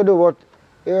things to do, but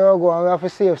here I go, and we have to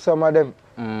save some of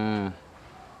them.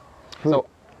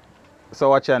 So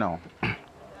watch you now.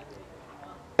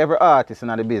 Every artist in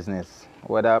the business,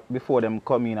 whether before them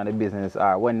come in the business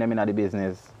or when them in the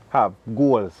business, have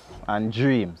goals and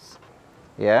dreams.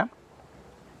 Yeah?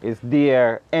 Is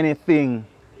there anything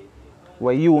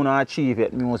where you want to achieve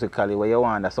it musically, where you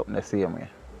want something the same way?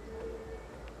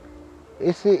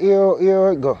 You see,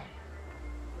 here it go.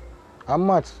 I'm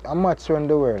maths around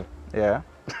the world. Yeah?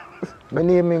 My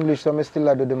name English, so I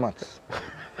still do the maths.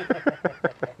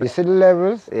 You see the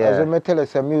levels? Yeah. As I tell you,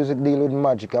 say music deal with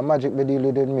magic, and magic we deal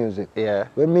with music. Yeah.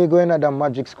 When me go in at the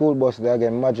magic school bus there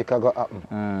again, magic I go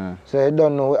happen. So you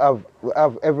don't know, we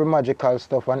have every magical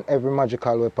stuff and every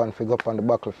magical weapon to go up on the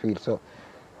battlefield. So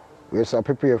we just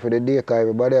prepare for the day, because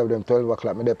everybody have them 12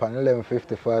 o'clock, me there on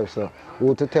 11:55, so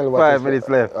who to tell what 5 minutes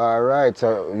left. Alright,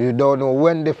 so you don't know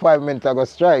when the 5 minutes are going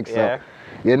to strike, so Yeah.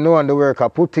 you know on the work I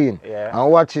put in. Yeah. And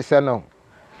watch this now.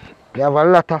 You have a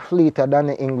lot of fleeter than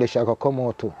the English I can come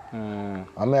out to.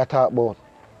 And me I talk about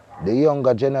the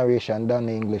younger generation than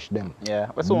the English them. Yeah.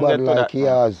 But soon Bad get to like that.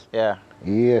 yours. Yeah.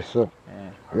 Yes, sir. Yeah.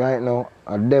 Right now,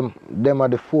 them are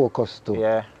the focus too.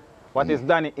 Yeah. What is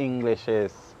Danny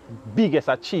English's biggest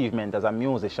achievement as a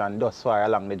musician thus far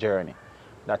along the journey?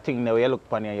 That thing that when you look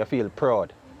upon it, you feel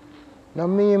proud. Now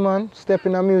me, man, step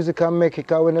in the music and make it,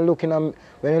 because when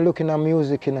you're looking at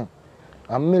music, you know,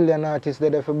 a million artists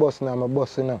there for bus now, I'm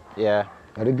bus, you know. Yeah.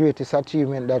 And the greatest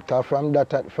achievement that, cause from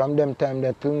them time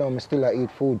that till now, I still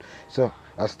eat food. So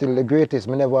I still the greatest.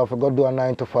 Me never have to go do a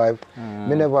 9 to 5.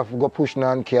 Me never have to go push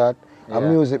non card. And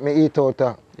music me eat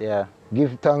out. Yeah.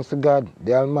 Give thanks to God,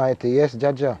 the Almighty. Yes,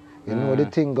 Jaja. You know the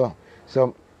thing go.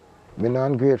 So, I'm not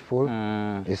ungrateful.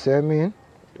 You see what I mean?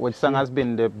 Which song has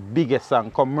been the biggest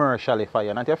song commercially for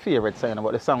you? Not your favorite song,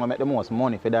 but the song that make the most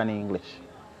money for Danny English.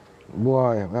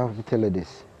 Boy, I have to tell you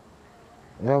this.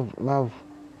 I have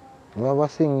a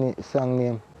song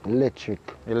named Electric.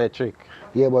 Electric.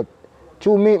 Yeah, but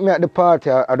to meet me at the party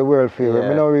at the World Fair,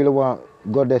 I don't really want to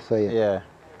go there. So Yeah.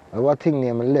 I have a thing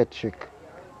named Electric.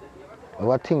 I have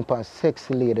a thing for a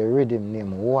sexy lady rhythm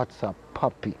named What's Up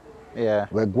Puppy. Yeah.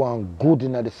 We're going good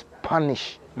in the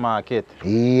Spanish Market.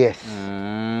 Yes.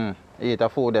 Eat a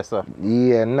food there, sir.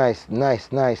 Yeah, nice.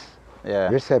 Yeah.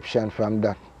 Reception from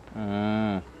that.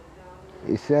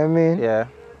 You see what I mean? Yeah.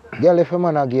 Girl, if a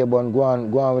man a gay bun, go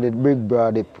on with it big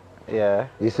broad dip. Yeah.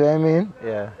 You see what I mean?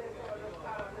 Yeah.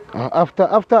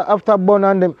 After bun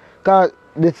and them, cause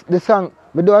the song,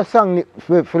 we do a song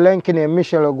for Lenky named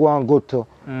Michelle go and go to.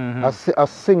 A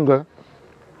single.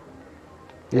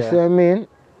 You see what I mean?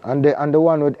 And the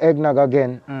one with Eggnog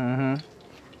again.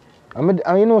 And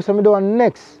you know, so I do a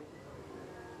next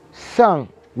song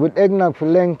with Eggnog for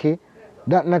Lenky,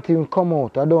 that not even come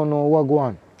out. I don't know what go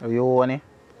on. You want it?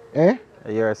 Eh?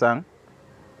 Your song?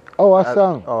 Oh, a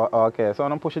song. Oh, okay. So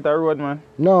don't push it a road, man.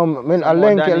 No, I mean a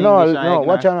Lenky, no,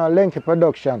 watch on a Lenky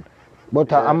production.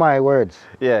 But are my words.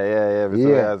 Yeah. A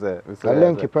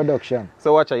Lenky production.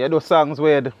 So watch out, you do songs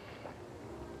with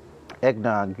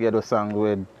Eggnog, you do songs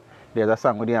with, there's a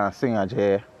song with the singer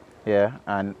Jay, yeah,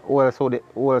 and who else you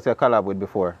collab with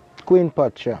before? Queen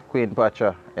Patcha.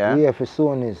 Yeah? Yeah, for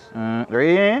Sony's.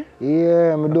 Really?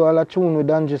 Yeah, I do all a tune with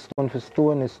Angie Stone for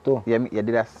Stoney's too. Yeah, you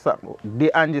did a song,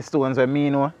 the Angie Stones with me,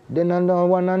 no? Then another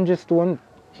one Angie Stone,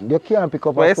 you can't pick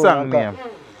up What's a phone. What's song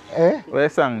name? Eh? What's your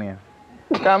song name?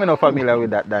 I'm not familiar with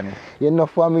that, Danny. You're not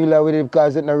familiar with it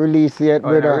because it's not released yet,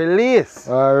 brother. Not release?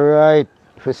 Alright,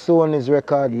 for Sony's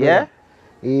record. Yeah? Brother.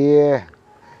 Yeah.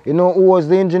 You know who was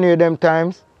the engineer them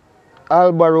times?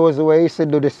 Alba Rose, where he said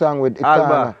do the song with Itana.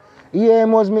 Alba? Yeah,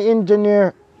 he was my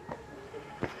engineer.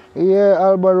 Yeah,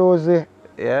 Alba Rose.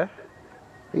 Yeah?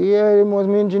 Yeah, he was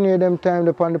my engineer them time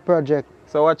upon the project.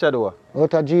 So what you do?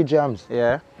 Out of G-Jams.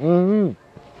 Yeah?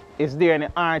 Is there any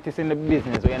artist in the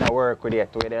business where you work with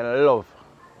yet, where they love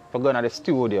to go to the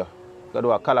studio, to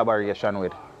do a collaboration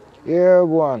with? Yeah,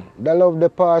 go on. They love the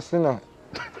past, you know.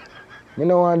 I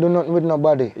don't want to do nothing with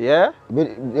nobody. Yeah?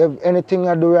 If anything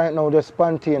I do right now, just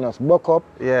spontaneous. Buck up.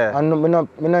 Yeah. And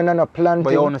I not planting.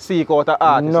 But you want to seek out an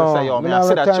artist no, and say, yo, I I don't see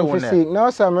have that time tune to there. seek. No,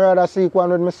 sir, I rather seek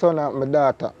one with my son and my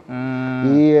daughter.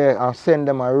 Yeah, and send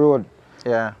them a road.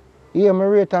 Yeah. Yeah, I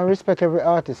rate and respect every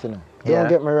artist, you know. Don't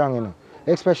get me wrong, you know.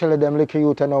 Especially them little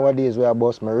youth nowadays where I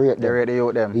boss me rate them. They rate the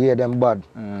youth them? Yeah, them bad.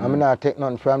 I mean, I take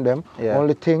nothing from them. Yeah.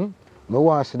 Only thing I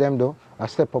want to see them do, I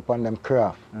step up on them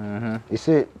craft. You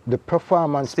see, the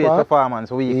performance State part, performance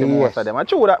weak most of them. I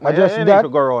true that, man. just you that, need to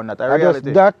go around that. I just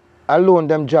that alone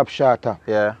them job shorter.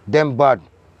 Yeah. Them bad.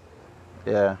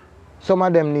 Yeah. Some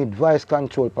of them need voice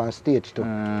control on stage too.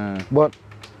 But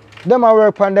them I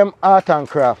work on them art and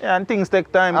craft. Yeah, and things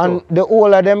take time and too. the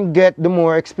older them get, the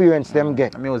more experience them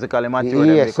get. Musically mature.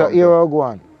 Yes, so here I go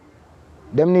on.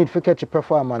 Them need to catch a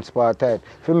performance part tight.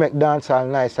 To make dancehall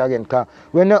nice again. Cause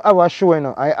when you have a show, you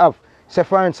know, I have, say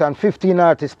for instance, 15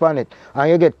 artists on it,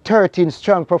 and you get 13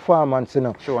 strong performance, you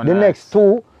know. Sure, the nice. next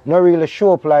two not really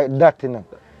show up like that, you know.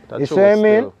 That you see what I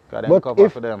mean? But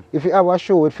if you have a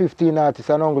show with 15 artists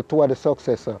and only 2 are the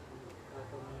successor,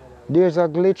 there's a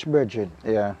glitch, brethren.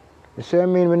 Yeah. You see what I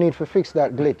mean? We need to fix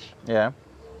that glitch. Yeah.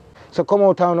 So come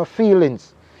out on the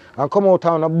feelings, and come out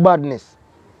on the badness,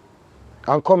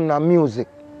 and come to music.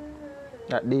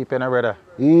 That deep in a brother.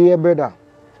 Yeah, brother.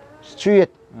 Straight.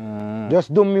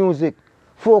 Just do music.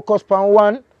 Focus on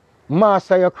one,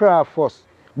 master your craft first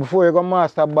before you go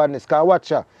master badness. Because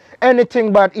watch ya,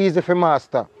 anything bad easy for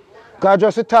master. Because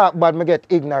just to talk bad, me get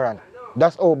ignorant.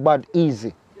 That's how bad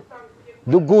easy.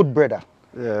 Do good, brother.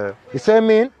 Yeah. You see what I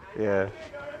mean? Yeah.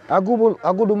 A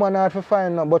good woman hard to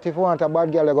find now, but if you want a bad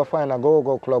girl, you go find a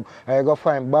go-go club, or you go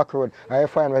find back road, or you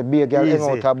find a big girl hang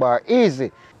out a bar.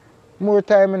 Easy. More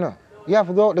time, you know. You have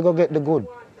to go out to go get the good.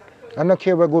 I don't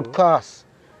care about good cause.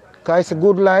 Because it's a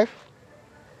good life.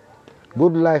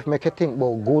 Good life make you think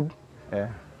about good. Yeah.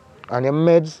 And your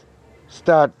meds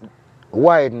start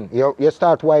widen. You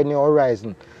start widening your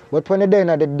horizon. But when you're there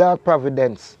in the dark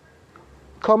providence,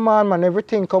 come on, man,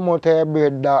 everything come out of your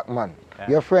beard dark, man. Yeah.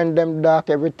 Your friend them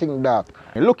dark, everything dark.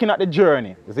 Looking at the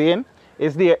journey, Zane,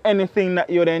 is there anything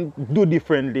that you then do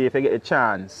differently if you get a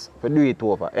chance to do it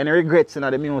over? Any regrets in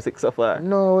the music so far?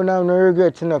 No, no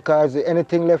regrets, you know, because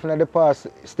anything left in the past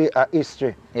stay a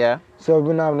history. Yeah. So we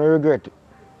don't have no regret.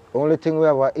 Only thing we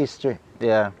have a history.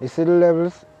 Yeah. You see the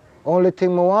levels? Only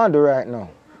thing I want to do right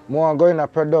now, I want to go in a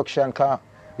production, because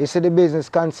You see the business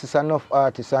consists of enough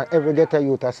artists and every get a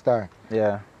youth a star.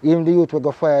 Yeah. Even the youth will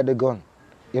go fire the gun.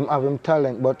 Him have him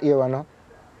talent, but here no.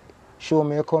 Show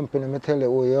me your company, me tell you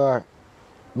who you are.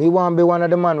 Me want to be one of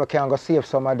the man who can go save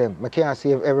some of them. I can't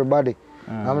save everybody.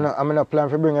 I'm not plan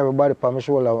to bring everybody on my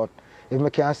shoulder. But if I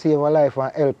can save a life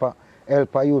and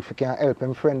help a youth, I can help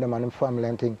him friend them and him family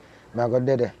and thing, I go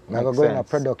there. I go in a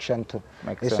production too.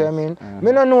 You see what I mean?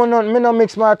 Me no know nothing, me no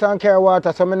mix water and carry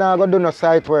water, so me not go do no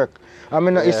site work. I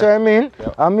mean, you see what I mean?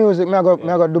 Yep. And music, me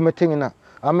go do my thing in a.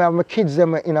 I have my kids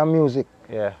them in a music.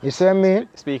 Yeah. You see what I mean?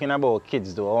 Speaking about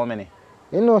kids though, how many?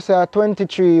 You know, say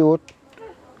 23 youth,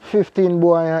 15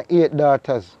 boy and 8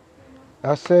 daughters.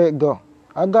 I say it go.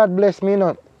 And God bless me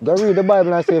not. Go read the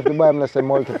Bible and say if the Bible say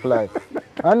multiply.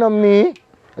 I know me,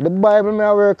 the Bible me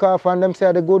I work off and them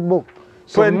say the good book.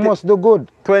 So must do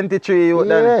good. 23 youth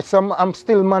then? Yeah, some I'm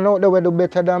still man out there will do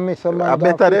better than me. Some man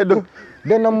better they do.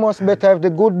 Then I must better if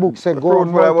the good book say go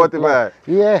multiply.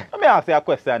 Yeah. Let me ask you a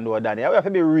question though, Danny. We have to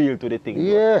be real to the thing.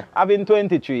 Yeah. Though. Having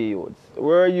 23 youths,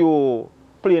 were you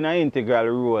playing an integral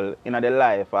role in the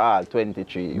life of all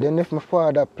 23 youths? Then if my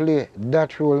father play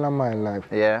that role in my life,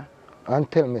 yeah, and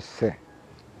tell me say,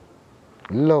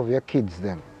 love your kids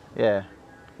them. Yeah.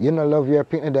 You know love your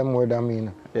people them more than me.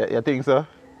 Yeah, you think so?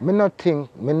 Me not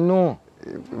think, me know.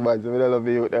 But you don't love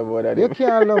your youth them more than You them.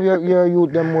 can't love your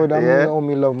youth them more than me, how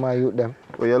me love my youth them.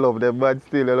 Well, you love them, but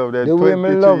still you love them the way me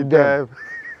love them. times.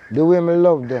 The way me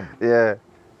love them. Yeah.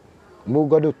 Me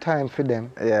go do time for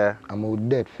them. Yeah. And me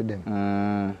dead for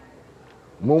them.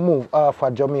 Me move half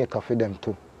of Jamaica for them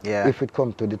too. Yeah. If it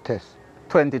come to the test.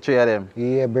 23 of them?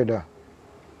 Yeah, brother.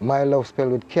 My love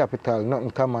spelled with capital,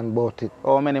 nothing common about it.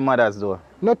 How many mothers though?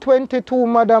 No 22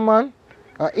 mother man.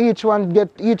 Each one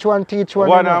teach one.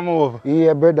 One a move.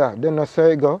 Yeah, brother. Then no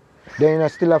say go. Then you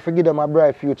still have to give them a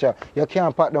bright future. You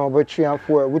can't pack them over 3 and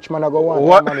 4. Which man I go want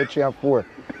what? That man 3 and 4.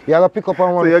 You have to pick up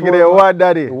on one. So you give them one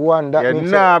daddy? One. That you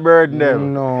means nah burden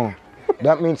them? No.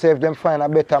 That means if them find a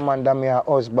better man than me a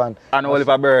husband. And all of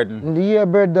a burden? Yeah,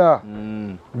 brother.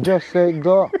 Just say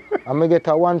go. I'm going to get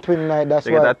a 1 twin night. That's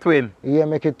why. You get a twin? Yeah,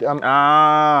 make it.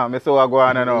 Me so I go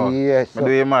on now. Yeah. So, me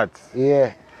do your maths?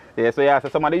 Yeah. Yeah, so yeah, so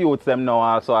some of the youths them now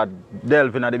also are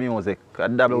delve into the music,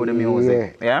 dabble with the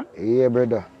music. Yeah? Yeah,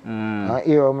 brother. And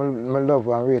here my love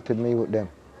and rated me with them.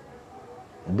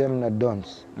 Them not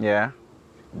dance. Yeah.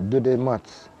 Do the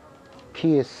maths.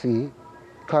 KC,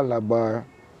 Calabar,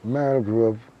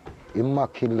 Melgrove,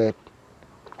 Immaculate,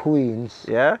 Queens.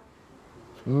 Yeah?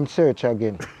 Search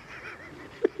again.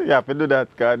 You have to do that,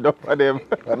 because enough of them.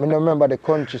 I mean, remember the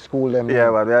country school them. Yeah,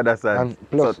 but we understand.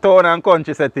 And plus, so town and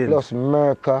country settings. Plus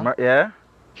Merca, yeah?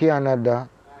 Canada,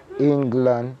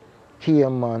 England,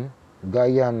 Cayman,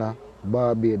 Guyana,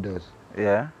 Barbados.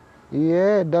 Yeah?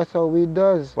 Yeah, that's how we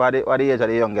does. What the age of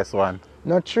the youngest one?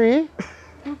 Not 3.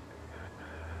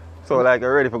 So like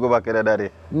you're ready for go back to the daddy?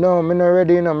 No, I'm not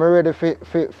ready, you know. I'm ready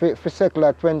for settle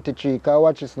at 23, because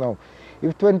watch this now.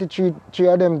 If 23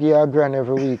 of them give a grand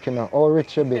every week, you know, how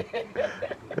rich you be?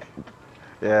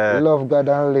 Yeah. Love God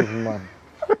and live, man.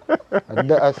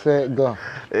 I say go.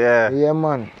 Yeah. Yeah,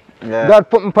 man. Yeah. God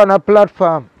put me on a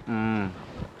platform.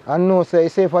 I know, say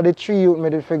for the 3 youth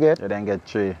me did forget. You didn't get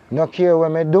 3. No care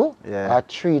what me do. Yeah. A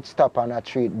treat stop and a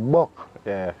treat buck.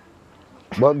 Yeah.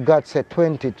 But God said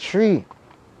 23.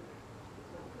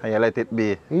 And you let it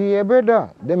be? Yeah, brother.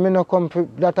 Then me no come for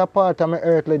that a part of my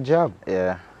earthly job.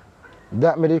 Yeah.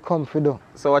 That me did come for do.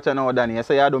 So what you know, Danny? You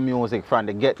say you do music from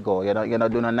the get-go. You're not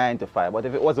doing a 9 to 5. But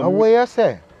if it wasn't... What you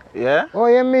say? Yeah? What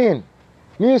you mean?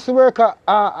 Me used to work at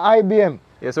IBM.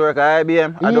 You used to work at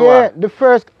IBM?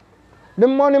 Yeah, the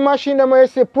money machine that I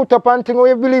say put up and thing,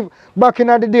 you believe back in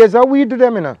the days, how we do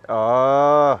them, you know?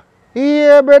 Oh.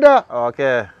 Yeah, brother.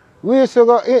 Okay. We used to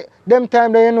go, them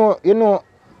time that you know,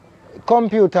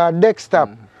 computer, desktop,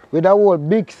 with a whole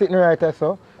big sitting right there,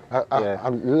 so, a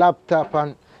laptop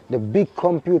and the big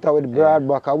computer with broad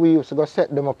back, and we used to go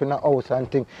set them up in the house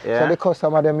and thing. Yeah. So the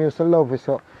customer them used to love it,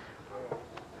 so.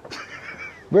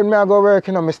 When I go work,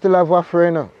 you know, I still have a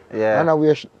friend, you know, and I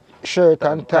wear shirt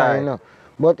and tie, you know.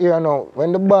 But you know,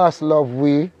 when the boss love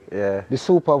we, the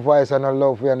supervisor not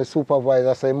love we, and the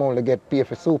supervisor say him only get paid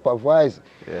for supervise.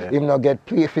 Him not get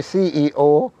paid for CEO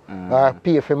or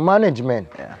pay for management.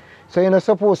 So you're not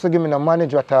supposed to give me no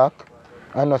manager talk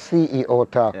and no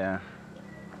CEO talk.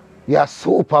 You're a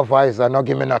supervisor, not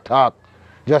give me no talk.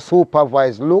 Just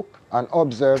supervise, look and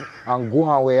observe and go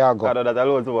on where I go. I know that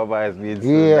alone supervise means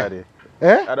Daddy.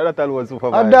 I know that alone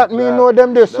supervise. And that mean know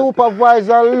them the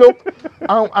supervisor look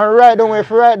and write down.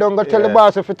 If you write down, go tell the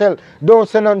boss if you tell, don't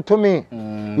say nothing to me.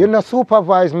 You not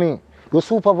supervise me. You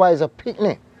supervise a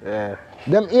picnic.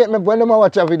 Them hate me when them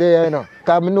watch a video, you know.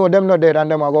 Because I know them not dead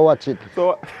and them are go watch it.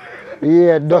 So,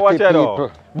 Yeah, so dirty watch it people.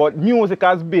 out. But music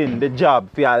has been the job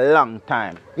for a long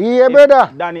time. Yeah, If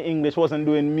brother. Danny English wasn't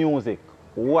doing music,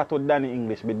 what would Danny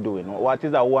English be doing? What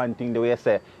is that one thing the way you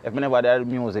say, if I never did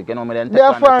music, you know, me then take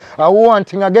Therefore, one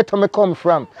thing I get where me come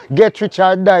from. Get rich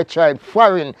or die tribe,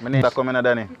 foreign. I need to come in,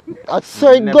 Danny. I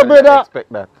say Never go, brother.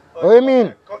 expect that. What you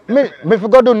mean? Me if you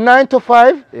go do 9 to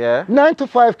 5, Yeah. 9 to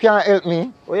 5 can't help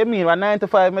me. What you mean? What 9 to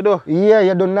 5 me do? Yeah,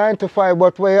 you do 9 to 5,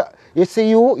 but where you see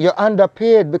you're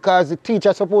underpaid because the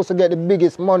teacher's supposed to get the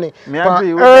biggest money. Me on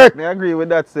agree with earth. that. Me agree with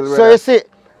that still. So brother. you see,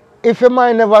 if your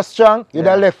mind never strong, you'd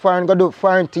Yeah. have left foreign, go do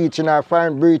foreign teaching or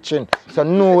foreign preaching. So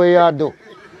no way you do.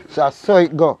 So I saw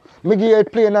it go. Me give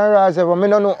it plain and rise ever. Me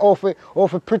don't know how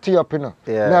to pretty up, you know.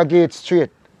 Yeah. Me I get it straight.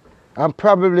 And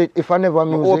probably if I never I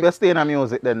hope music, you stay in the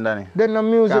music then, Danny. then no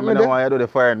music Because me I don't there. want you to do the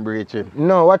foreign breaching.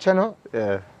 No, watch you know.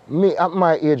 Yeah. Me at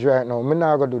my age right now, me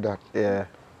not gonna do that. Yeah.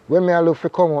 When me I look for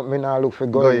come up, me not look for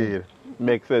go Go in. ahead.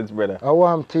 Makes sense, brother. I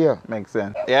want to you. Makes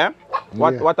sense. Yeah?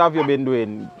 What have you been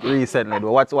doing recently?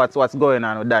 Though? What's going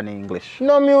on with Danny English?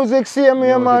 No music, same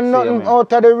here, Music, man. same Nothing here.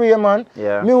 out of the way, man.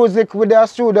 Yeah. Music with their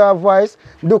studio voice.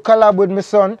 Do collab with my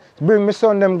son. Bring my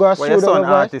son them go What your studio son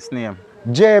voice. artist name?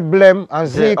 J Blem and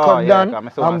Z Cup Dan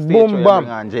and Boom Bam.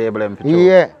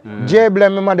 Yeah. J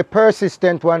Blem, him are the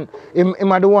persistent one. Him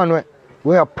are the one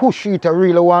where push it, I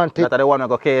really want it. That the one who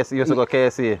go KC, used to go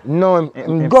KC. No,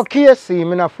 him go KC,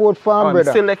 I'm in a fourth farm, Oh, brother.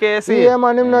 still the KC? Yeah,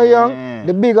 man, him not young. Yeah.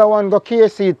 The bigger one go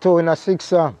KC too in a 6th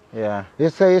farm. Yeah.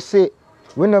 You see,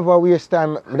 we never waste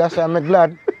time. That's why I'm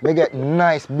glad we get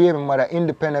nice baby mother,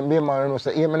 independent baby mother. You know,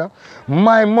 say, hey, you know,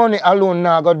 my money alone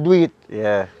now go do it.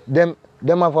 Yeah. Them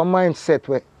have a mindset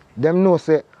where them know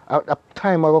say a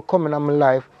time I go come in my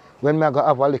life when I go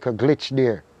have a little glitch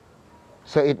there.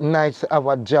 So it's nice to have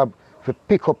a job to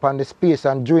pick up on the space,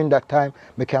 and during that time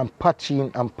I can patch in.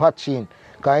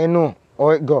 Cause you know how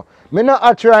it go. Me not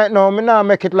at right now, me not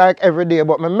make it like every day,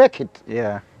 but me make it.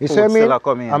 Yeah. You Food see what I still a mean?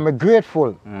 come in. I'm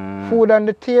grateful. Food on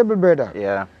the table, brother.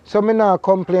 Yeah. So me not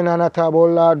complain and not talk about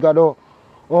Lord God,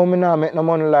 oh me not make no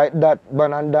money like that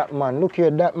man and that man. Look here,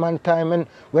 that man time and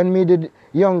when me did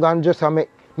young and just I make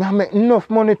enough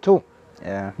money too.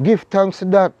 Yeah. Give thanks to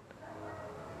that.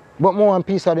 But more one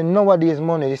piece of the nowadays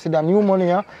money. You see that new money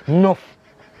here? Enough.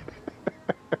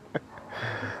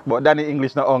 But Danny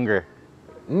English not hungry.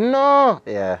 No.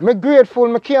 Yeah. Me grateful,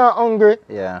 me can't hungry.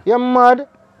 Yeah. You mad?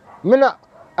 Me not,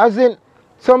 as in,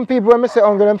 some people when me say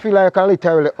hungry, them feel like I'm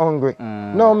literally hungry.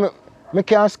 No, me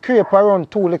can scrape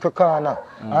around 2 little corner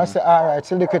and say, alright,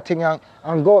 it's a little thing and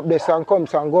go up this and come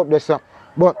and go up this.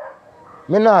 But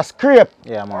me not scrape.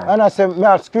 Yeah, man. And I say, me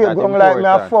not scrape That's ground like me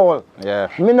a important. fall. Yeah.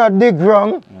 Me not dig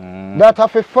ground. That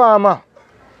of a farmer.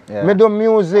 Yeah. Me do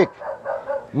music.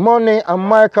 Money and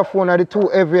microphone are the 2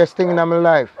 heaviest things in my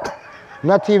life.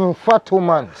 Not even fat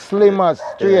woman, slimmers,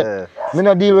 straight. Yeah. Me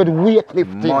not deal with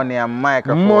weightlifting. Money and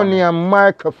microphone. Money and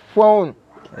microphone.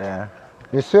 Yeah.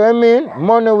 You see what I mean?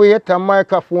 Money weight and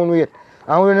microphone weight.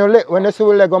 And when you see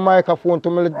we leg a microphone to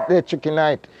me the chicken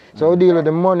night. So we deal with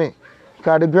the money.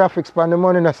 Because the graphics on the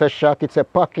money not a shock, it's a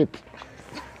pocket.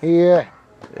 Yeah.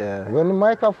 Yeah. When the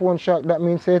microphone shock, that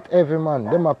means it's heavy, man.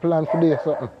 Them a plan for this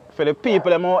something. For the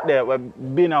people them out there,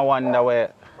 we've been a wonder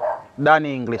where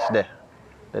Danny English there.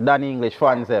 The Danny English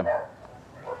fans them.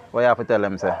 What you have to tell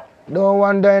them, sir? Don't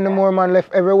wonder anymore, man.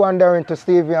 Left every wondering to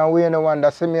Stevie and Wayne the one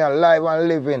that see me alive and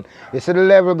living. You see the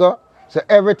level go? So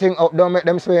everything up, don't make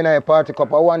them sway in a party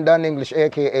cup. I want Dan English,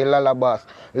 aka Lala Bass.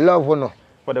 Love you know.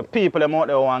 For the people them out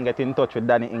there who want to get in touch with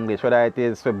Danny English, whether it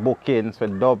is for bookings, for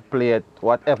dub plate,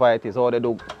 whatever it is, how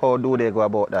do they go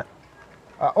about that?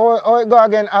 How it go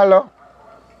again, hello?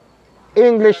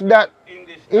 English that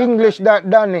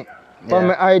Danny from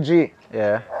my IG.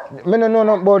 Yeah. Me don't know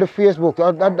nothing about the Facebook.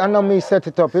 I know me set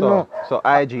it up, you know. So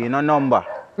IG, no number.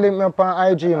 Link me up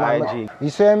on IG, man. IG. You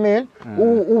see what I mean?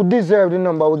 Who deserve the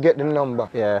number will get the number.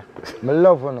 Yeah. Me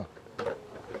love you know.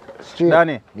 Straight.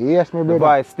 Danny, Yes, my the brother.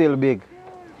 voice still big.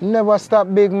 Never stop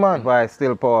big, man. Voice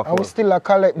still powerful. And we still a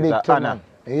collect It's big a too, honor. man.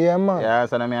 Yeah, man. Yeah,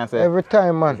 that's what I say. Every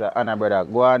time, It's man. an honor, brother.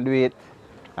 Go and do it.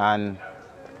 And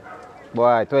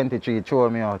boy, 23 throw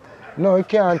me out. No, you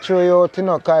can't throw you out, you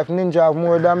know, because if ninja have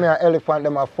more than me, an elephant,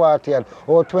 them are 40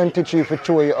 or 23 for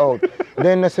throw you out.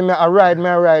 Then you see me, I ride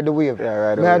the wave. Yeah,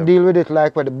 ride the I wave. deal with it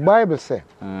like what the Bible say.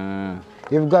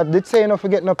 You've got this say, no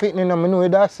forget no picnic, no, me know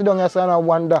that sit down and say, I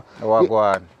wonder. What go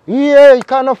on? Yeah, you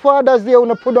can't no fathers there,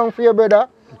 you put down for your brother.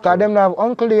 Because them have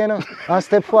uncle there, you know, and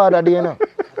stepfather there, you know.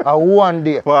 And one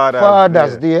day,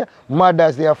 fathers there,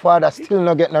 mothers there, fathers still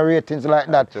not get no ratings like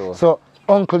that. True. So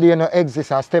uncle there no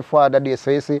exist and stepfather there.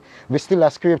 So you see, we still a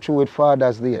scripture with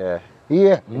fathers there.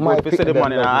 Yeah, Might see the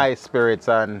man in high spirits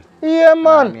and yeah,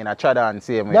 man. I mean, I try to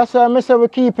same way. That's why I say we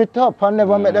keep it up and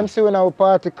never make them see when our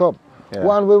party cup. Yeah.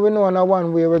 One way we know and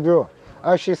one way we draw.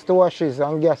 Ashes to ashes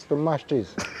and gas to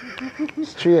mashes.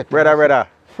 Straight. Brother.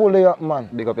 Fully up, man.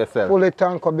 Big up yourself. Fully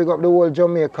tank up, big up the whole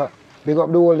Jamaica. Big up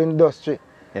the whole industry.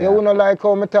 Yeah. You wouldn't like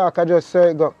how I talk, I just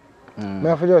say it go. Me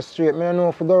have to just straight, me don't know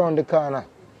if I go around the corner.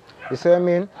 You see what I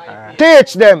mean?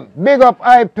 Teach them. Big up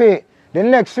IP. The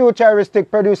next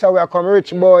futuristic producer will come,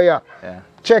 Rich Boy. Yeah.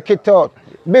 Check it out.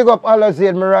 Big up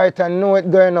Alazid, me right and know it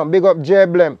going on. Big up J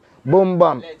Blem, Boom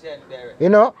Bam. Legendary. You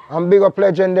know? And big up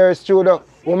Legendary Studio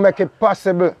who make it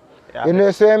possible. Yeah, you know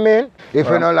what I mean? If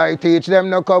you don't like teach them,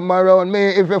 no come around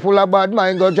me. If you're full of bad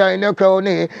mind, go join your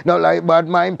crony. Not like bad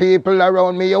mind people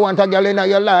around me. You want a girl in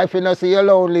your life, you know, see you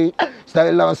lonely.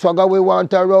 Style and swagger we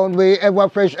want around we. Ever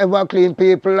fresh, ever clean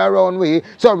people around we.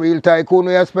 So real tycoon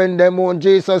we spend them on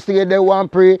Jesus, say they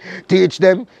want pray. Teach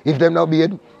them, if them not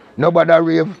beard, nobody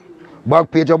rave.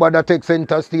 Back page, nobody take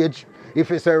center stage. If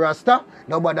it's a Rasta,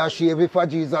 nobody shave. If a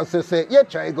Jesus you say, yeah,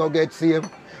 try go get saved.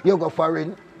 You go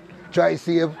foreign, try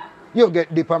save. You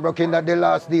get deep and broken at the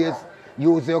last days.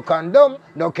 Use your condom,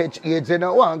 no catch AIDS. You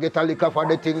don't want to get a liquor for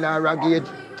the thing now ragage.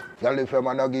 Tell if your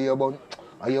man not give you bun,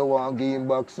 and you want to give him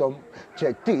back some.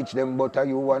 Check, teach them, but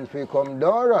you want to come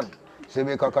down. See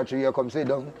me catch you come sit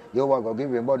down. You want to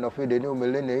give him bun for the new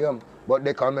millennium. But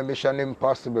they call me Mission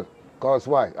Impossible. Cause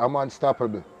why? I'm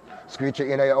unstoppable.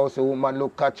 Screeching in your house, a woman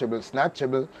look catchable,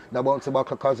 snatchable. Now bounce back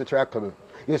cause it's trackable.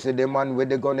 You see the man with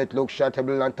the gun, it look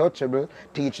shottable and touchable.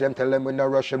 Teach them, tell them we're not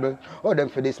rushable. Or them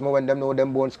for this moment, them know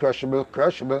them bones crushable.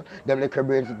 Them little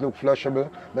brains look flushable.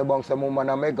 Me bounce some woman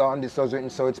and me gone, this doesn't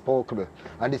so it's pokeable.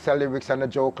 And this lyrics and a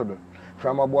jokeable.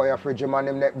 From a boy a fridge man,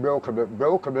 him neck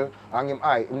brokeable, and him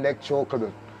eye, him neck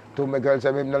chokeable. Two my girls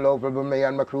have him no lovable, me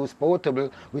and my crew's portable.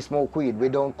 We smoke weed, we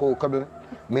don't cokeable.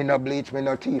 Me no bleach, me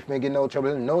no teeth, me get no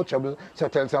trouble. So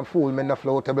tell some fool, me no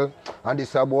floatable. And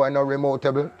this a boy no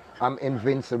remoteable. I'm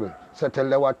invincible. So tell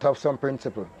them what tough some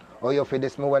principle. Or you for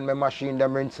this me when my machine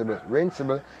them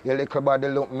rinsable. Your little body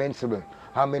look minceable.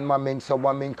 I'm in my min, so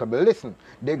I'm minkable. Listen,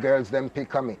 the girls them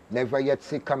pick on me, never yet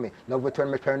sick on me. Never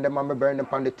when me turn them and me burn them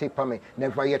on the tip on me.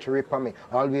 Never yet rip on me,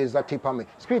 always a tip on me.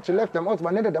 Screech left them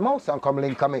husband, neither them house and come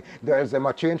link on me. Girls them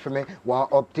a train for me, want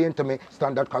obtain to me.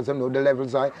 Standard cause them know the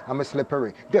levels high, I'm a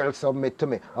slippery. Girls submit to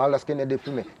me, all the skinny dip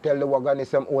for me. Tell the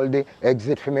wagonism all day,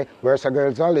 exit for me. Where's a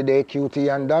girl's holiday, cutie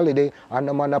and holiday. And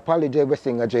the man apology, we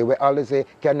sing a J, we always say,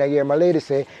 can I hear my lady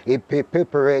say, hip hip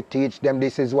hip hooray, teach them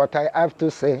this is what I have to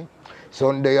say.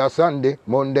 Sunday or Sunday,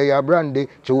 Monday or Brandy,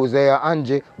 Tuesday or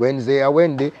Angie, Wednesday or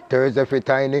Wendy, Thursday for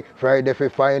Tiny, Friday for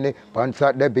Finey, pants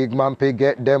at the big man pig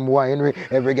get them winery.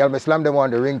 Every girl me slam them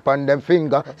on the ring pan them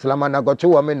finger, slam and I go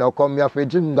to me now come here for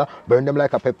jinga. Burn them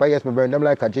like a pepper, yes, me burn them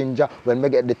like a ginger. When me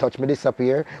get the touch me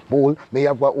disappear, bull, me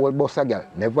have a old boss a girl,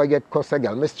 never get cuss a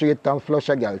girl, me straight and flush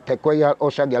a girl, take away your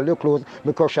usher girl, you close,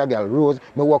 me crush a girl, rose,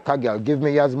 me walk a girl, give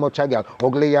me as much a girl,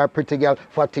 ugly or pretty girl,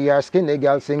 fatty or skinny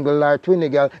girl, single or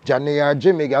twinny girl, Johnny or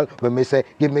Jimmy girl, when me say,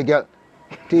 give me girl,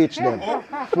 teach them,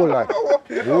 full life,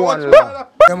 one love.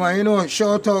 Yeah, you know,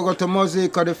 shout out to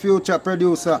Mosaic, the future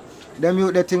producer, them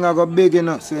youth the thing I got big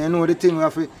enough, so you know the thing we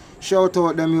have to shout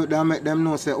out them youth that make them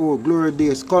know, say, oh, glory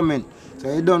days coming.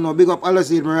 So you don't know, big up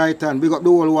Alazid, my right hand, big up the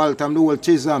whole Waltham, the whole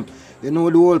Chisholm, you know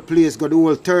the whole place, got the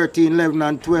whole 13, 11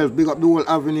 and 12, big up the whole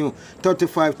avenue,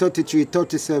 35, 33,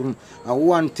 37, and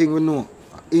one thing we know,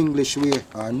 English way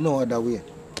or no other way.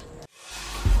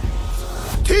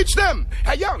 Teach them!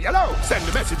 Hey yo, hello! Send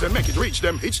the message and make it reach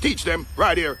them. It's teach them.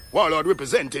 Right here, Warlord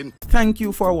representing. Thank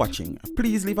you for watching.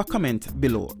 Please leave a comment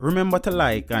below. Remember to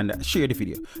like and share the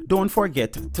video. Don't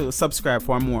forget to subscribe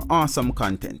for more awesome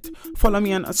content. Follow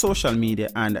me on social media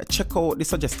and check out the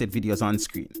suggested videos on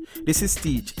screen. This is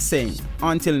Teach saying,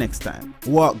 until next time,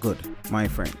 walk good, my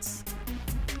friends.